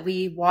world that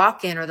we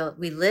walk in or that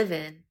we live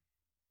in,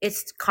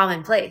 it's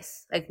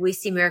commonplace. Like, we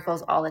see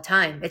miracles all the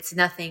time. It's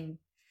nothing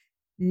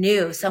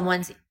new.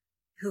 Someone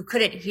who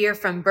couldn't hear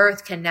from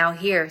birth can now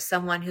hear.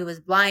 Someone who was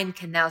blind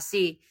can now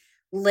see.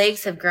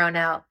 Legs have grown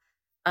out.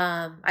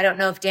 I don't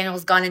know if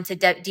Daniel's gone into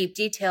deep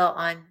detail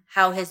on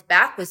how his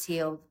back was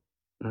healed,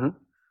 mm-hmm.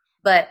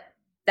 but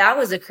that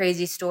was a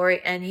crazy story.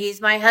 And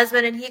he's my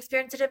husband and he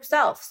experienced it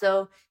himself.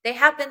 So they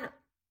happen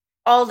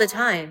all the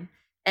time,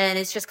 and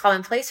it's just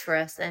commonplace for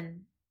us.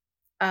 And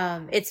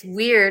it's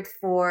weird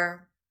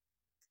for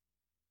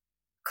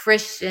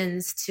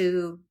Christians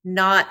to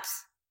not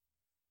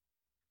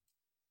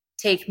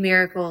take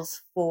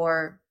miracles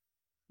for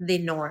the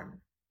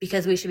norm,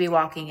 because we should be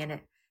walking in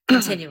it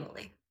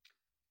continually.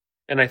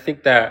 And I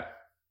think that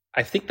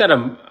a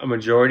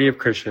majority of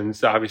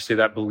Christians, obviously,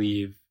 that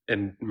believe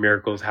in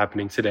miracles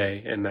happening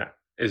today and that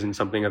isn't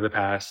something of the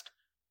past,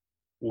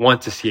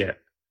 want to see it.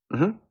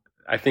 Mm-hmm.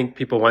 I think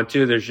people want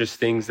to. There's just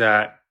things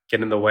that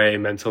get in the way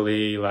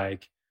mentally,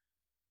 like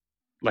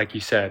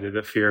you said,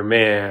 the fear of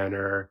man,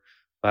 or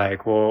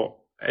like,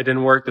 well, it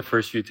didn't work the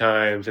first few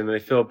times and they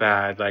feel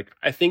bad. Like,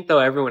 I think though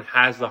everyone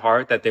has the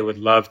heart that they would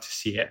love to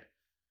see it.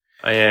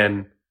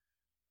 And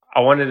I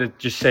wanted to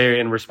just say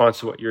in response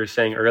to what you were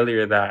saying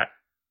earlier that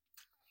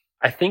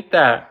I think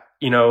that,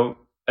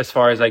 as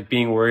far as like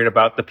being worried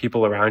about the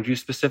people around you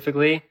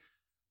specifically,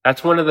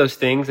 that's one of those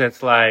things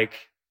that's like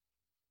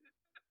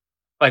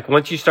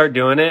once you start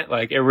doing it,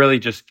 like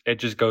it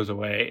just goes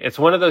away. It's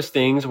one of those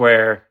things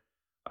where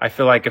I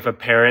feel like if a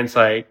parent's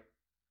like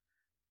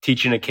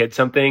teaching a kid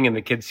something and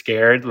the kid's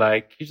scared,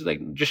 like he's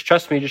like, just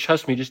trust me,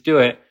 just do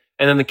it.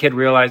 And then the kid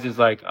realizes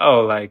like,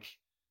 oh, like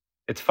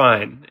it's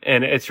fine.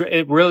 And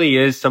it really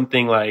is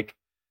something like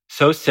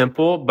so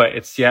simple, but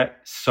it's yet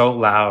so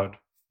loud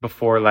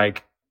before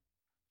like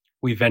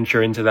we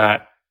venture into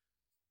that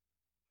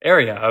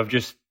area of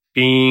just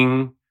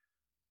being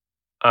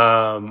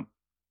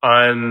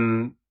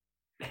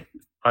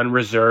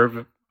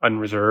unreserved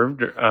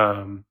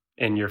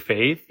in your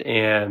faith,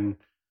 and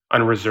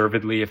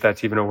unreservedly, if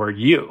that's even a word,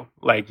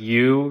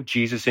 you,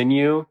 Jesus in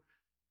you.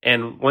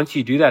 And once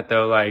you do that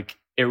though, like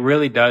it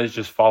really does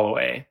just fall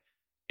away.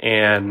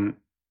 And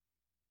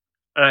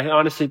I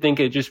honestly think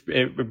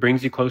it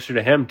brings you closer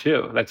to him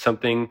too. That's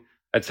something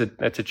that's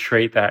a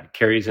trait that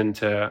carries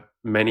into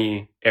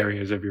many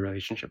areas of your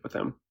relationship with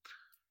him.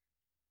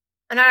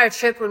 On our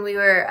trip, when we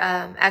were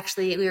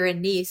we were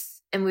in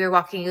Nice and we were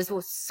walking, it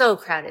was so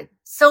crowded,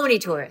 so many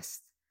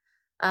tourists.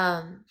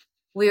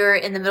 We were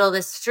in the middle of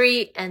the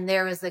street and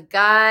there was a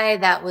guy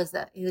that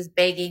he was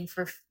begging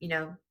for,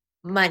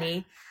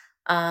 money.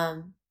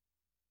 And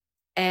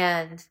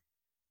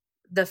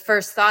the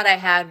first thought I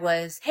had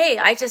was, hey,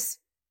 I just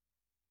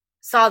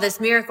saw this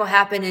miracle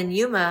happen in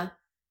Yuma,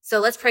 so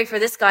let's pray for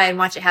this guy and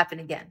watch it happen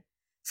again.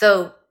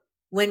 So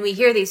when we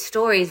hear these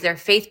stories, they're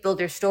faith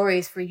builder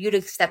stories for you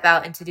to step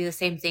out and to do the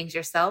same things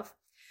yourself.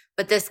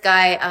 But this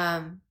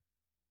guy,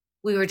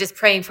 we were just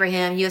praying for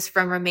him. He was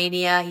from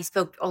Romania. He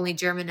spoke only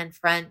German and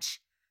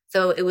French.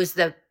 So it was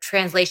the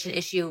translation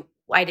issue.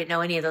 I didn't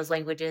know any of those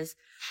languages.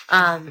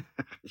 Yeah,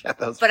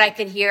 But I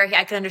could hear,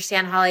 I could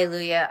understand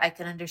hallelujah. I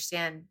could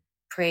understand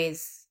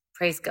praise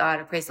God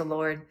or praise the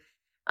Lord.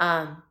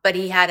 But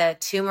he had a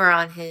tumor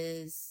on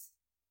his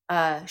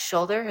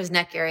shoulder, his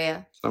neck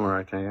area. somewhere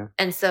right there. Yeah.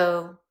 And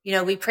so,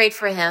 we prayed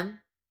for him.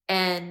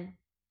 And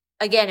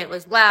again, it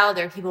was loud.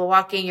 There are people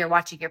walking. You're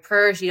watching your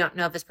purse. You don't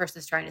know if this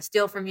person's trying to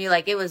steal from you.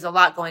 Like, it was a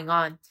lot going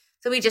on.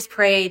 So we just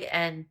prayed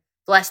and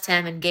blessed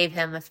him and gave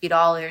him a few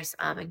dollars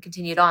and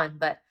continued on.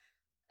 But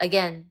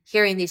again,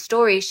 hearing these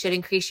stories should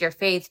increase your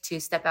faith to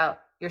step out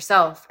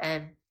yourself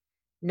and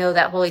know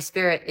that Holy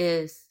Spirit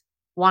is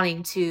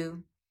wanting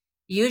to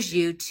use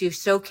you to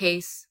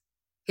showcase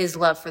his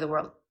love for the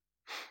world.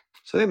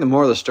 So I think the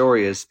moral of the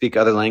story is speak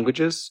other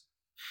languages.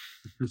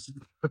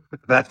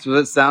 That's what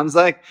it sounds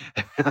like.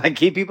 Like,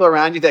 keep people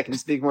around you that can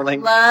speak more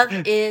languages.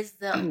 Love is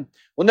the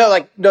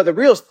the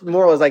real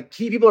moral is like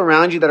keep people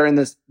around you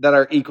that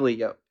are equally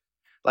yoked.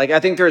 Like,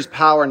 I think there's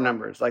power in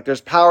numbers. Like, there's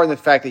power in the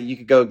fact that you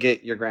could go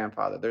get your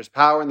grandfather. There's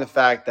power in the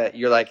fact that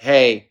you're like,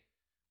 hey,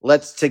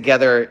 let's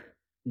together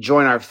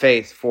join our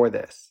faith for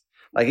this.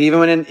 Like,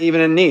 even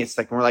in Nice,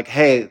 like, when we're like,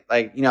 hey,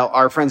 like,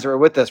 our friends that were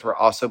with us were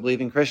also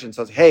believing Christians.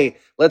 So it's, hey,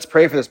 let's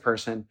pray for this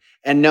person.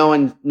 And no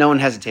one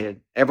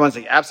hesitated. Everyone's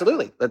like,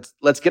 absolutely.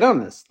 Let's get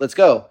on this. Let's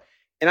go.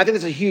 And I think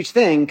it's a huge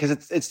thing because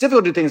it's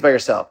difficult to do things by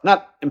yourself.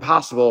 Not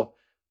impossible,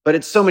 but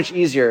it's so much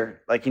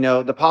easier. Like,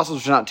 the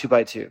apostles were not 2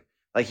 by 2.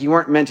 Like, you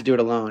weren't meant to do it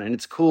alone. And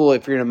it's cool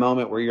if you're in a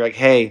moment where you're like,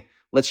 hey,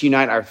 let's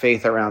unite our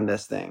faith around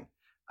this thing.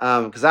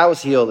 Because I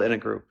was healed in a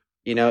group.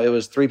 It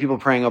was 3 people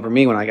praying over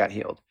me when I got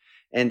healed.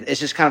 And it's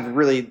just kind of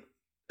really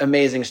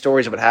amazing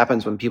stories of what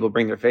happens when people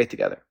bring their faith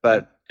together.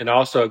 And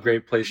also a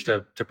great place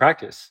to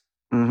practice.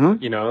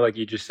 Mm-hmm. Like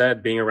you just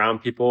said, being around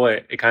people,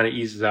 it kind of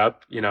eases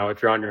up.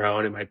 If you're on your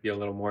own, it might be a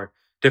little more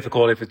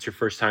difficult if it's your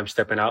first time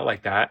stepping out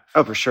like that.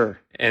 Oh, for sure.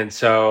 And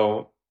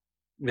so,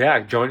 yeah,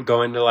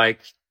 go into like,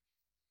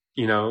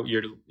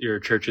 your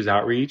church's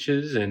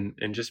outreaches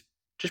and just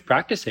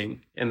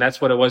practicing. And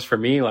that's what it was for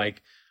me.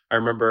 Like, I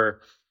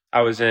remember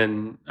I was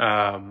in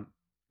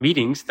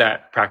meetings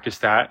that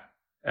practiced that,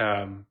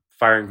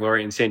 Fire and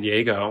Glory in San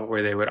Diego,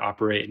 where they would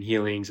operate in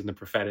healings and the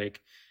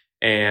prophetic.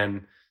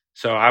 And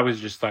so I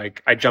was just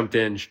like, I jumped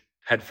in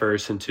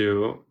headfirst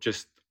into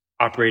just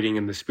operating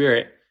in the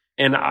Spirit.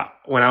 And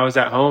when I was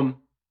at home,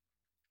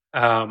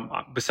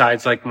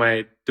 besides like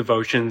my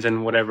devotions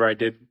and whatever I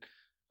did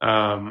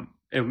and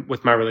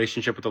with my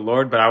relationship with the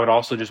Lord, but I would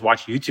also just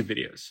watch YouTube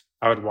videos.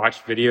 I would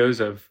watch videos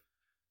of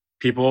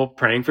people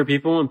praying for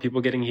people and people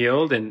getting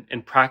healed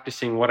and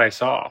practicing what I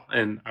saw.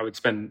 And I would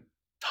spend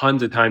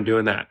tons of time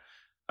doing that,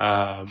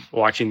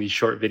 watching these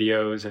short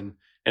videos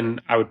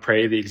and I would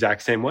pray the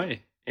exact same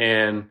way.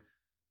 And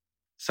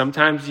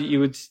sometimes I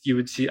would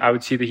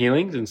see the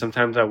healings and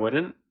sometimes I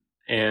wouldn't.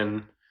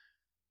 And,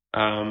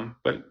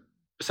 but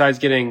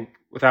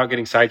without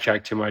getting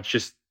sidetracked too much,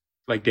 just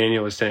like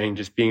Daniel was saying,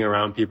 just being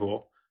around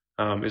people,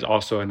 is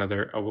also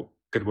a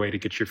good way to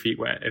get your feet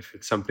wet if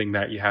it's something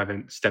that you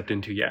haven't stepped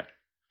into yet.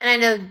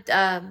 And I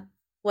know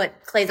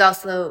what Clay's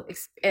also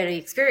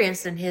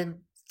experienced in him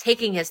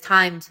taking his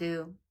time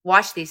to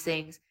watch these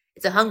things.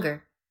 It's a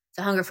hunger. It's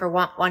a hunger for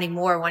wanting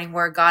more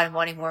of God and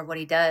wanting more of what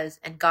he does.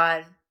 And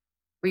God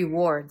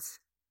rewards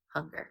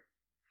hunger.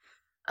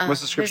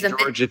 What's the scripture,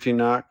 George? If you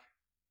knock,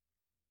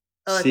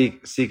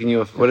 seeking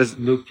you. What is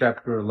Luke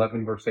chapter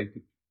 11, verse 8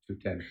 to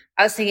 10?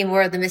 I was thinking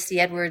more of the Misty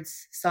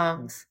Edwards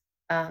songs.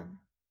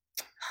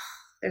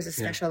 There's a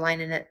special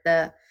line in it.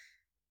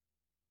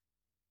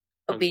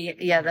 He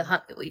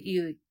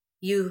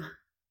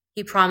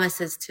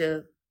promises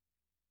to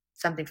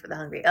something for the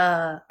hungry.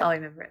 I'll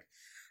remember it.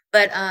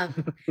 But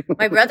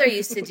my brother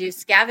used to do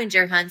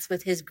scavenger hunts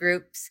with his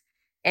groups,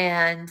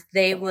 and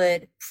they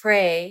would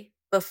pray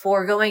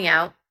before going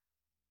out,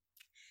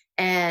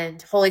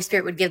 and Holy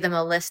Spirit would give them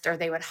a list, or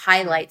they would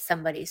highlight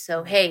somebody.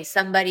 So, hey,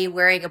 somebody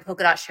wearing a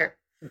polka dot shirt.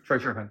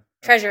 Treasure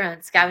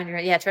hunt, scavenger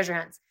hunt. Yeah, treasure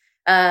hunts.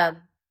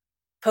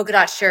 Polka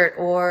dot shirt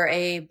or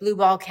a blue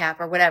ball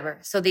cap or whatever.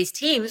 So these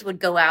teams would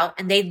go out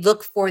and they'd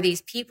look for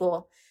these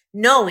people,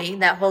 knowing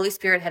that Holy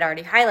Spirit had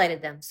already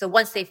highlighted them. So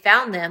once they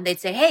found them, they'd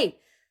say, hey,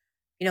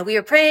 we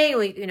were praying,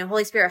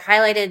 Holy Spirit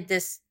highlighted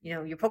this,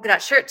 your polka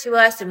dot shirt to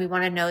us, and we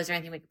want to know, is there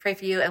anything we can pray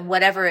for you? And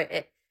whatever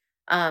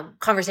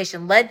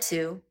conversation led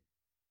to,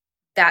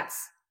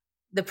 that's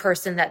the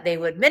person that they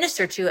would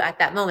minister to at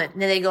that moment.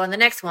 And then they go on the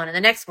next one and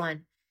the next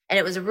one. And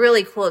it was a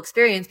really cool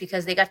experience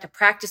because they got to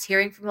practice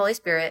hearing from Holy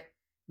Spirit.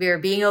 We were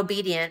being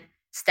obedient,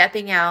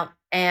 stepping out,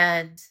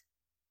 and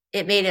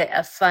it made it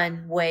a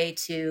fun way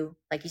to,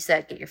 like you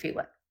said, get your feet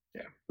wet.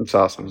 Yeah. That's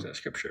awesome. Is that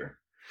scripture?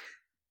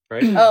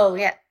 Right? Oh,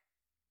 yeah.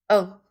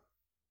 Oh.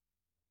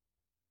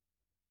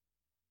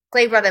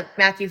 Clay brought up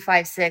Matthew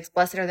 5:6.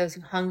 Blessed are those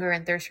who hunger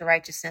and thirst for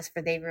righteousness,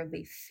 for they will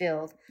be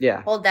filled.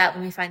 Yeah. Hold that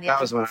when we find the other.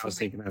 That was what I was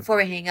thinking of. Before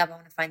we hang up, I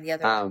want to find the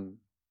other one.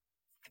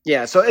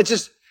 Yeah, so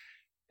it's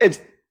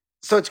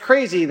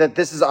crazy that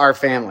this is our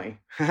family.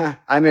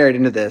 I married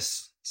into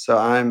this, so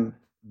I'm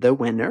the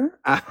winner.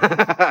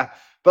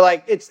 But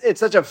like, it's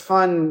such a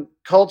fun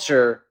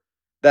culture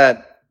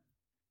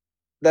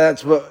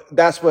that's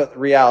what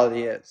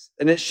reality is.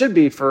 And it should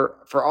be for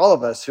all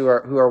of us who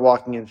are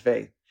walking in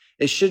faith.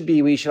 It should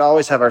be, we should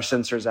always have our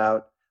sensors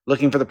out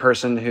looking for the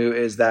person who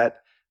is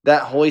that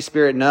Holy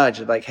Spirit nudge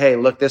of like, hey,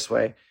 look this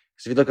way.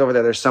 Because if you look over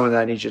there, there's someone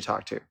that I need you to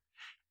talk to.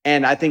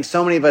 And I think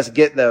so many of us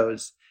get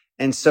those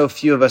and so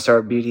few of us are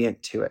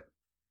obedient to it.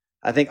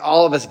 I think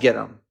all of us get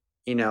them.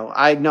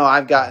 I know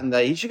I've gotten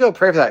you should go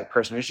pray for that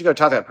person. You should go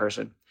talk to that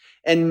person.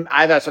 And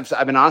I've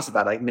been honest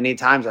about it. Like many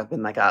times I've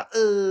been like, are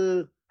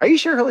you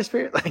sure, Holy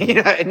Spirit? And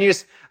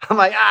I'm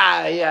like,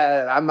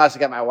 yeah, I must have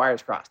got my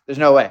wires crossed. There's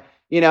no way,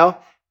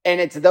 and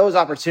it's those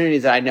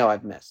opportunities that I know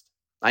I've missed.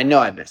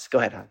 Go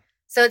ahead, hon.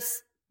 So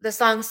it's the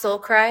song Soul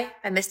Cry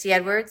by Misty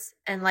Edwards.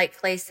 And like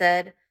Clay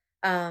said,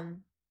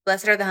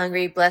 blessed are the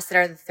hungry, blessed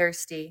are the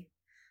thirsty.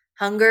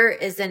 Hunger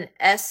is an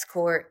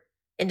escort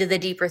into the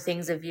deeper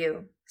things of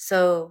you.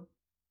 So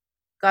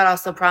God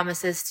also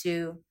promises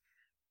to,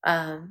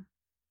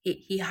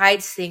 he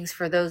hides things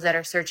for those that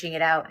are searching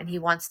it out, and he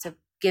wants to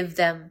give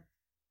them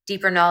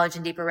deeper knowledge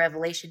and deeper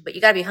revelation, but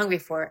you got to be hungry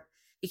for it.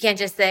 You can't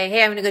just say,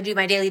 hey, I'm going to go do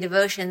my daily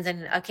devotions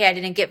and okay, I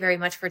didn't get very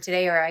much for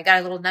today, or I got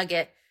a little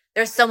nugget.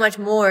 There's so much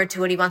more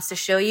to what he wants to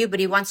show you, but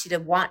he wants you to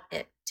want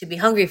it, to be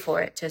hungry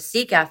for it, to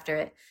seek after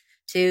it,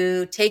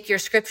 to take your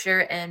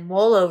scripture and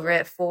mull over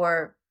it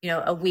for,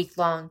 a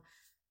week-long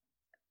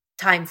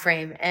time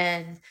frame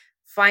and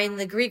find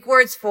the Greek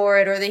words for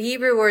it or the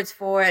Hebrew words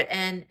for it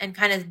and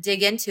kind of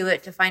dig into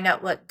it to find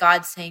out what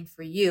God's saying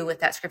for you with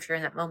that scripture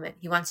in that moment.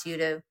 He wants you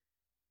to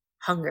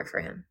hunger for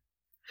him.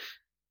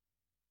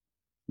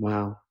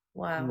 Wow.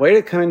 Way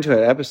to come into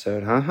an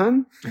episode, huh,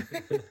 hon?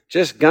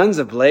 Just guns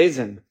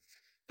a-blazing.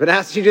 Been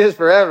asking you this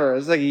forever.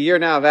 It's like a year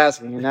now of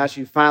asking, and now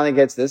she finally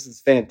gets this.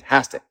 It's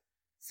fantastic.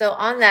 So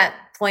on that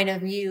point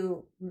of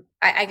view,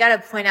 I got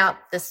to point out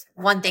this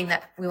one thing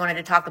that we wanted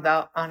to talk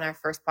about on our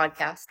first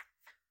podcast.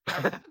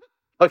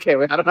 Okay,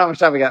 I don't know how much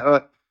time we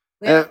got.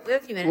 We have a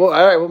few minutes. Well,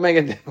 all right, we'll make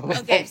it.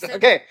 Okay, so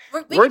okay.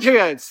 We're doing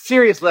a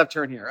serious left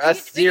turn here.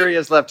 Left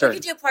turn. We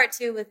could do part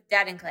 2 with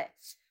Dad and Clay.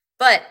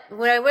 But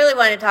what I really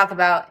want to talk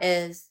about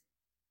is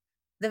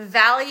the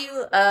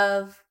value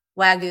of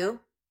Wagyu.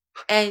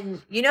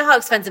 And you know how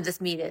expensive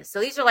this meat is. So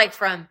these are like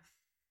from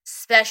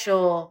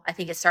special, I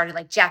think it started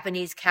like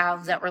Japanese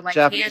cows that were like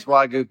Japanese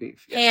Wagyu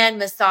beef. Yes. Hand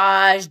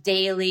massage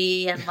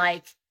daily and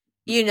like,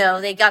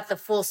 they got the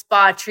full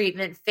spa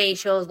treatment,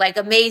 facials, like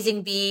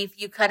amazing beef.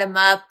 You cut them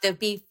up. The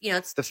beef,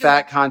 it's the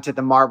fat content,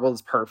 the marble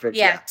is perfect.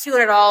 Yeah,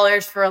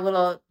 $200 for a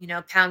little,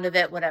 pound of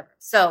it, whatever.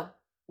 So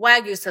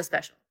Wagyu is so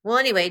special. Well,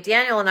 anyway,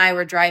 Daniel and I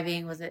were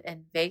driving. Was it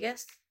in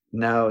Vegas?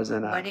 No, it was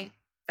in. I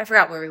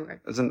forgot where we were.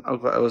 It was in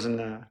Oklahoma. It was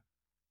in.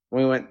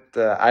 We went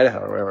to Idaho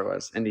or whatever it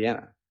was,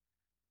 Indiana.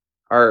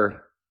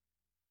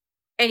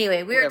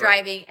 Anyway, we were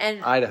driving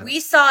and Idaho. We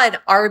saw an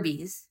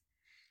Arby's.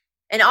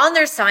 And on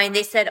their sign,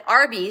 they said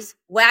Arby's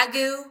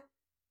Wagyu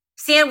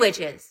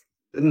sandwiches.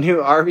 The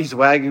new Arby's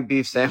Wagyu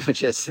beef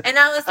sandwiches. And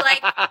I was like,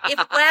 if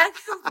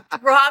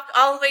Wagyu dropped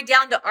all the way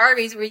down to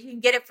Arby's where you can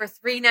get it for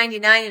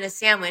 $3.99 in a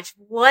sandwich,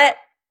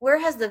 where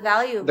has the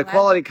value of the Wagyu?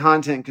 Quality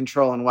content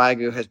control in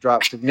Wagyu has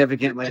dropped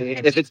significantly.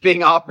 If it's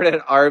being offered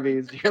at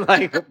Arby's, you're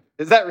like,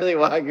 is that really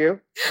Wagyu?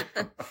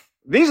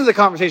 These are the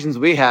conversations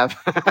we have.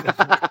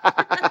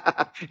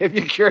 If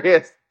you're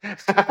curious.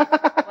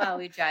 Wow,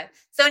 we drive.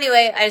 So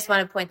anyway, I just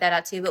want to point that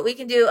out too. But we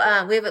can do,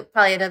 we have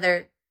probably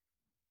another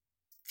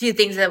few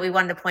things that we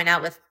wanted to point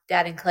out with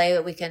Dad and Clay,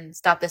 but we can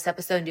stop this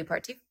episode and do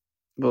part 2.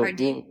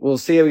 We'll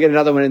see if we get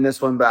another one in this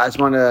one, but I just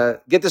want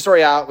to get the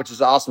story out, which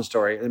is an awesome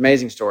story, an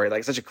amazing story,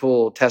 like such a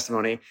cool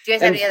testimony. Do you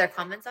guys have any other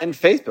comments on it? And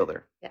faith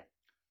builder.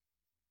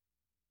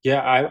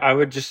 Yeah, I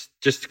would just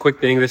a quick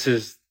thing. This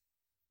is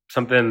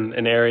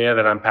an area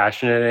that I'm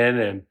passionate in,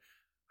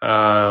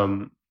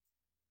 and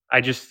I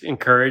just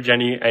encourage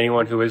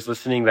anyone who is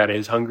listening that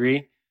is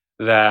hungry,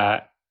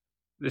 that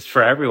it's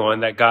for everyone,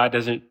 that God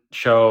doesn't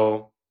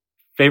show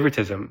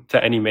favoritism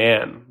to any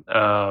man.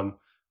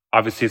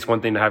 Obviously, it's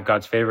one thing to have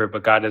God's favor,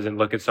 but God doesn't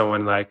look at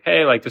someone like,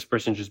 hey, like this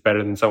person's just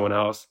better than someone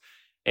else.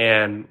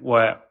 And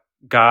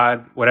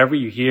whatever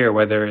you hear,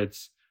 whether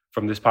it's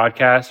from this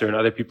podcast or in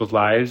other people's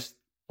lives,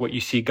 what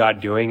you see God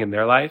doing in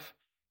their life,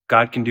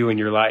 God can do in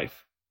your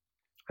life.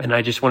 And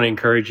I just want to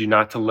encourage you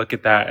not to look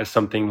at that as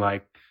something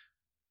like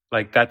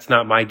that's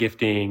not my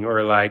gifting,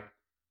 or like,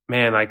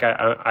 man, like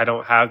I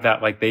don't have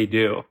that like they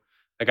do.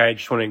 Like, I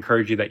just want to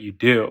encourage you that you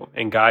do.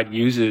 And God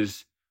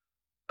uses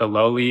the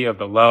lowly of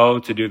the low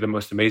to do the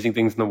most amazing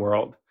things in the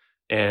world.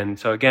 And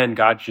so again,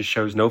 God just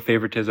shows no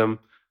favoritism.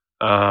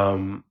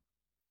 And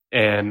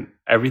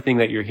everything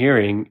that you're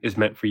hearing is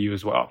meant for you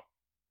as well.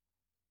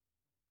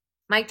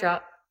 Mic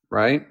drop.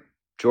 Right?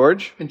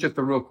 George? And just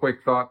a real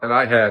quick thought that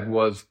I had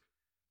was,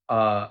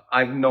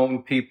 I've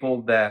known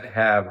people that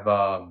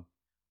have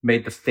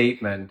made the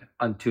statement,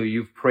 until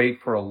you've prayed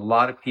for a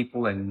lot of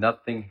people and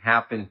nothing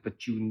happens, but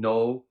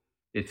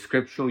it's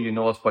scriptural,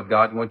 it's what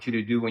God wants you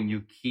to do, and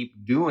you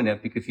keep doing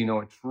it because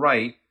it's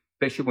right,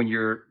 especially when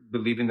you're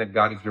believing that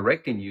God is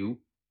directing you.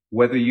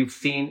 whether you've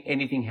seen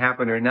anything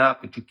happen or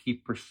not, but you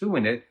keep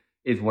pursuing it,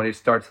 is when it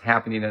starts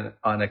happening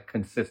on a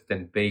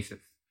consistent basis,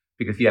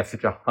 because you have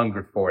such a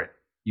hunger for it.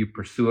 You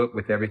pursue it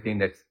with everything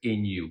that's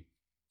in you.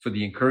 So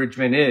the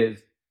encouragement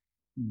is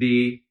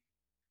be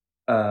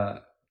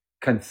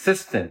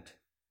consistent,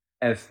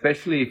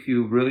 especially if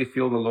you really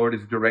feel the Lord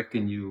is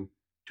directing you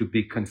to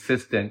be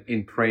consistent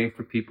in praying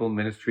for people,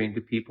 ministering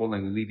to people,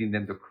 and leading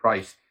them to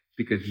Christ,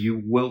 because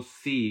you will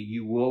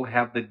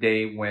have the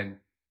day when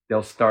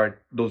they'll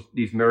start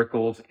these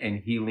miracles and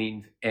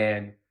healings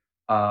and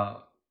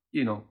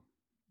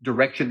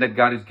direction that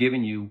God has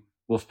given you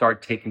will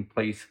start taking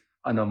place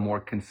on a more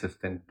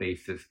consistent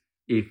basis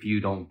if you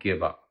don't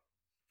give up.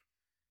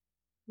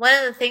 One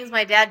of the things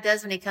my dad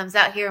does when he comes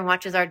out here and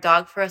watches our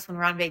dog for us when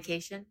we're on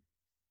vacation,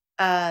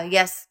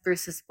 yes,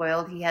 Bruce is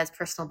spoiled. He has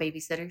personal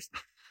babysitters.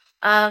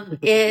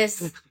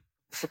 Is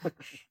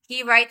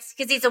he writes,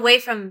 because he's away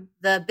from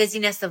the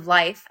busyness of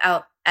life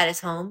out at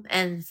his home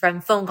and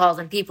from phone calls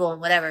and people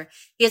and whatever.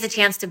 He has a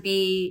chance to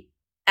be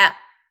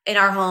in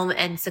our home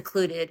and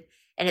secluded,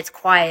 and it's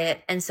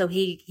quiet, and so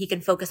he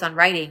can focus on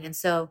writing. And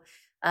so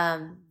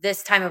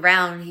this time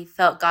around, he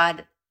felt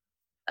God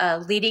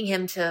leading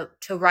him to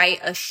write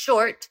a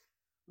short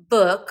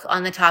book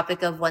on the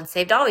topic of once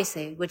saved, always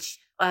saved, which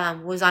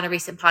was on a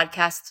recent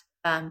podcast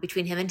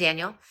between him and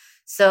Daniel.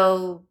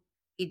 So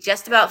he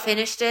just about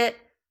finished it.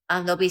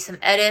 There'll be some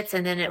edits,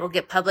 and then it will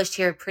get published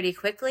here pretty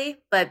quickly,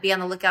 but be on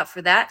the lookout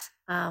for that.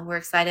 We're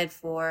excited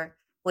for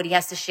what he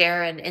has to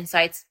share and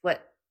insights,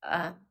 what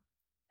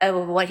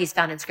he's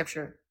found in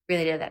Scripture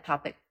related to that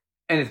topic.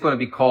 And it's going to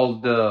be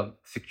called The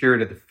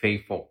Security of the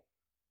Faithful.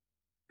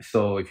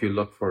 So if you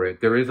look for it,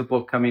 there is a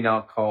book coming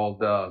out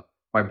called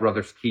My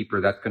Brother's Keeper.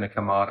 That's going to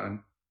come out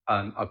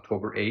on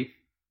October 8th.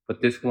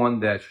 But this one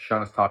that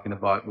Shoshana's talking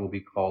about will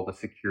be called The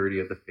Security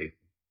of the Faithful.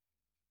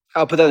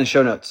 I'll put that in the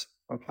show notes.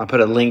 Okay. I'll put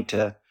a link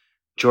to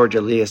George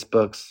Elias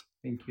books.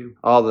 Thank you.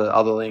 All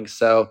the links.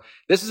 So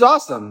this is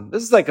awesome.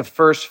 This is like a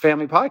first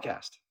family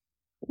podcast.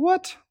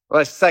 What?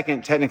 Well,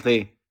 second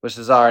technically was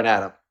Cesar and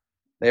Adam.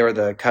 They were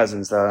the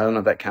cousins, though. I don't know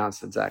if that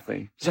counts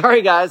exactly.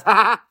 Sorry, guys.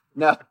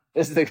 No,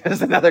 this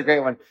is another great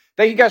one.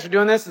 Thank you guys for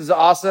doing this. This is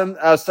awesome.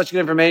 Such good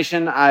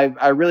information.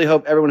 I really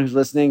hope everyone who's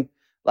listening,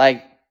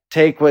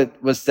 take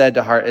what was said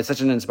to heart. It's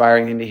such an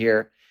inspiring thing to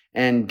hear,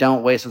 and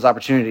don't waste those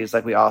opportunities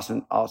like we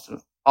often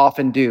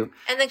do.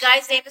 And the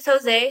guy's name is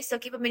Jose, so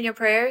keep him in your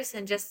prayers,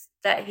 and just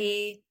that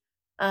he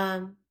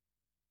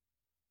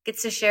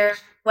gets to share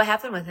what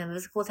happened with him. It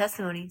was a cool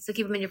testimony, so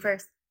keep him in your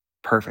prayers.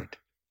 Perfect.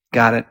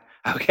 Got it.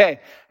 Okay.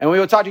 And we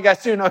will talk to you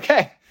guys soon.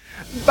 Okay.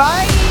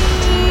 Bye.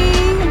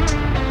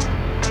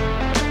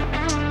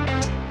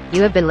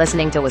 You have been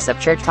listening to Wassup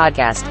Church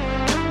Podcast.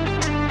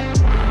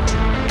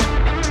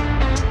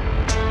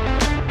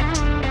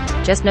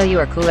 Just know you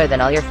are cooler than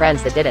all your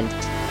friends that didn't.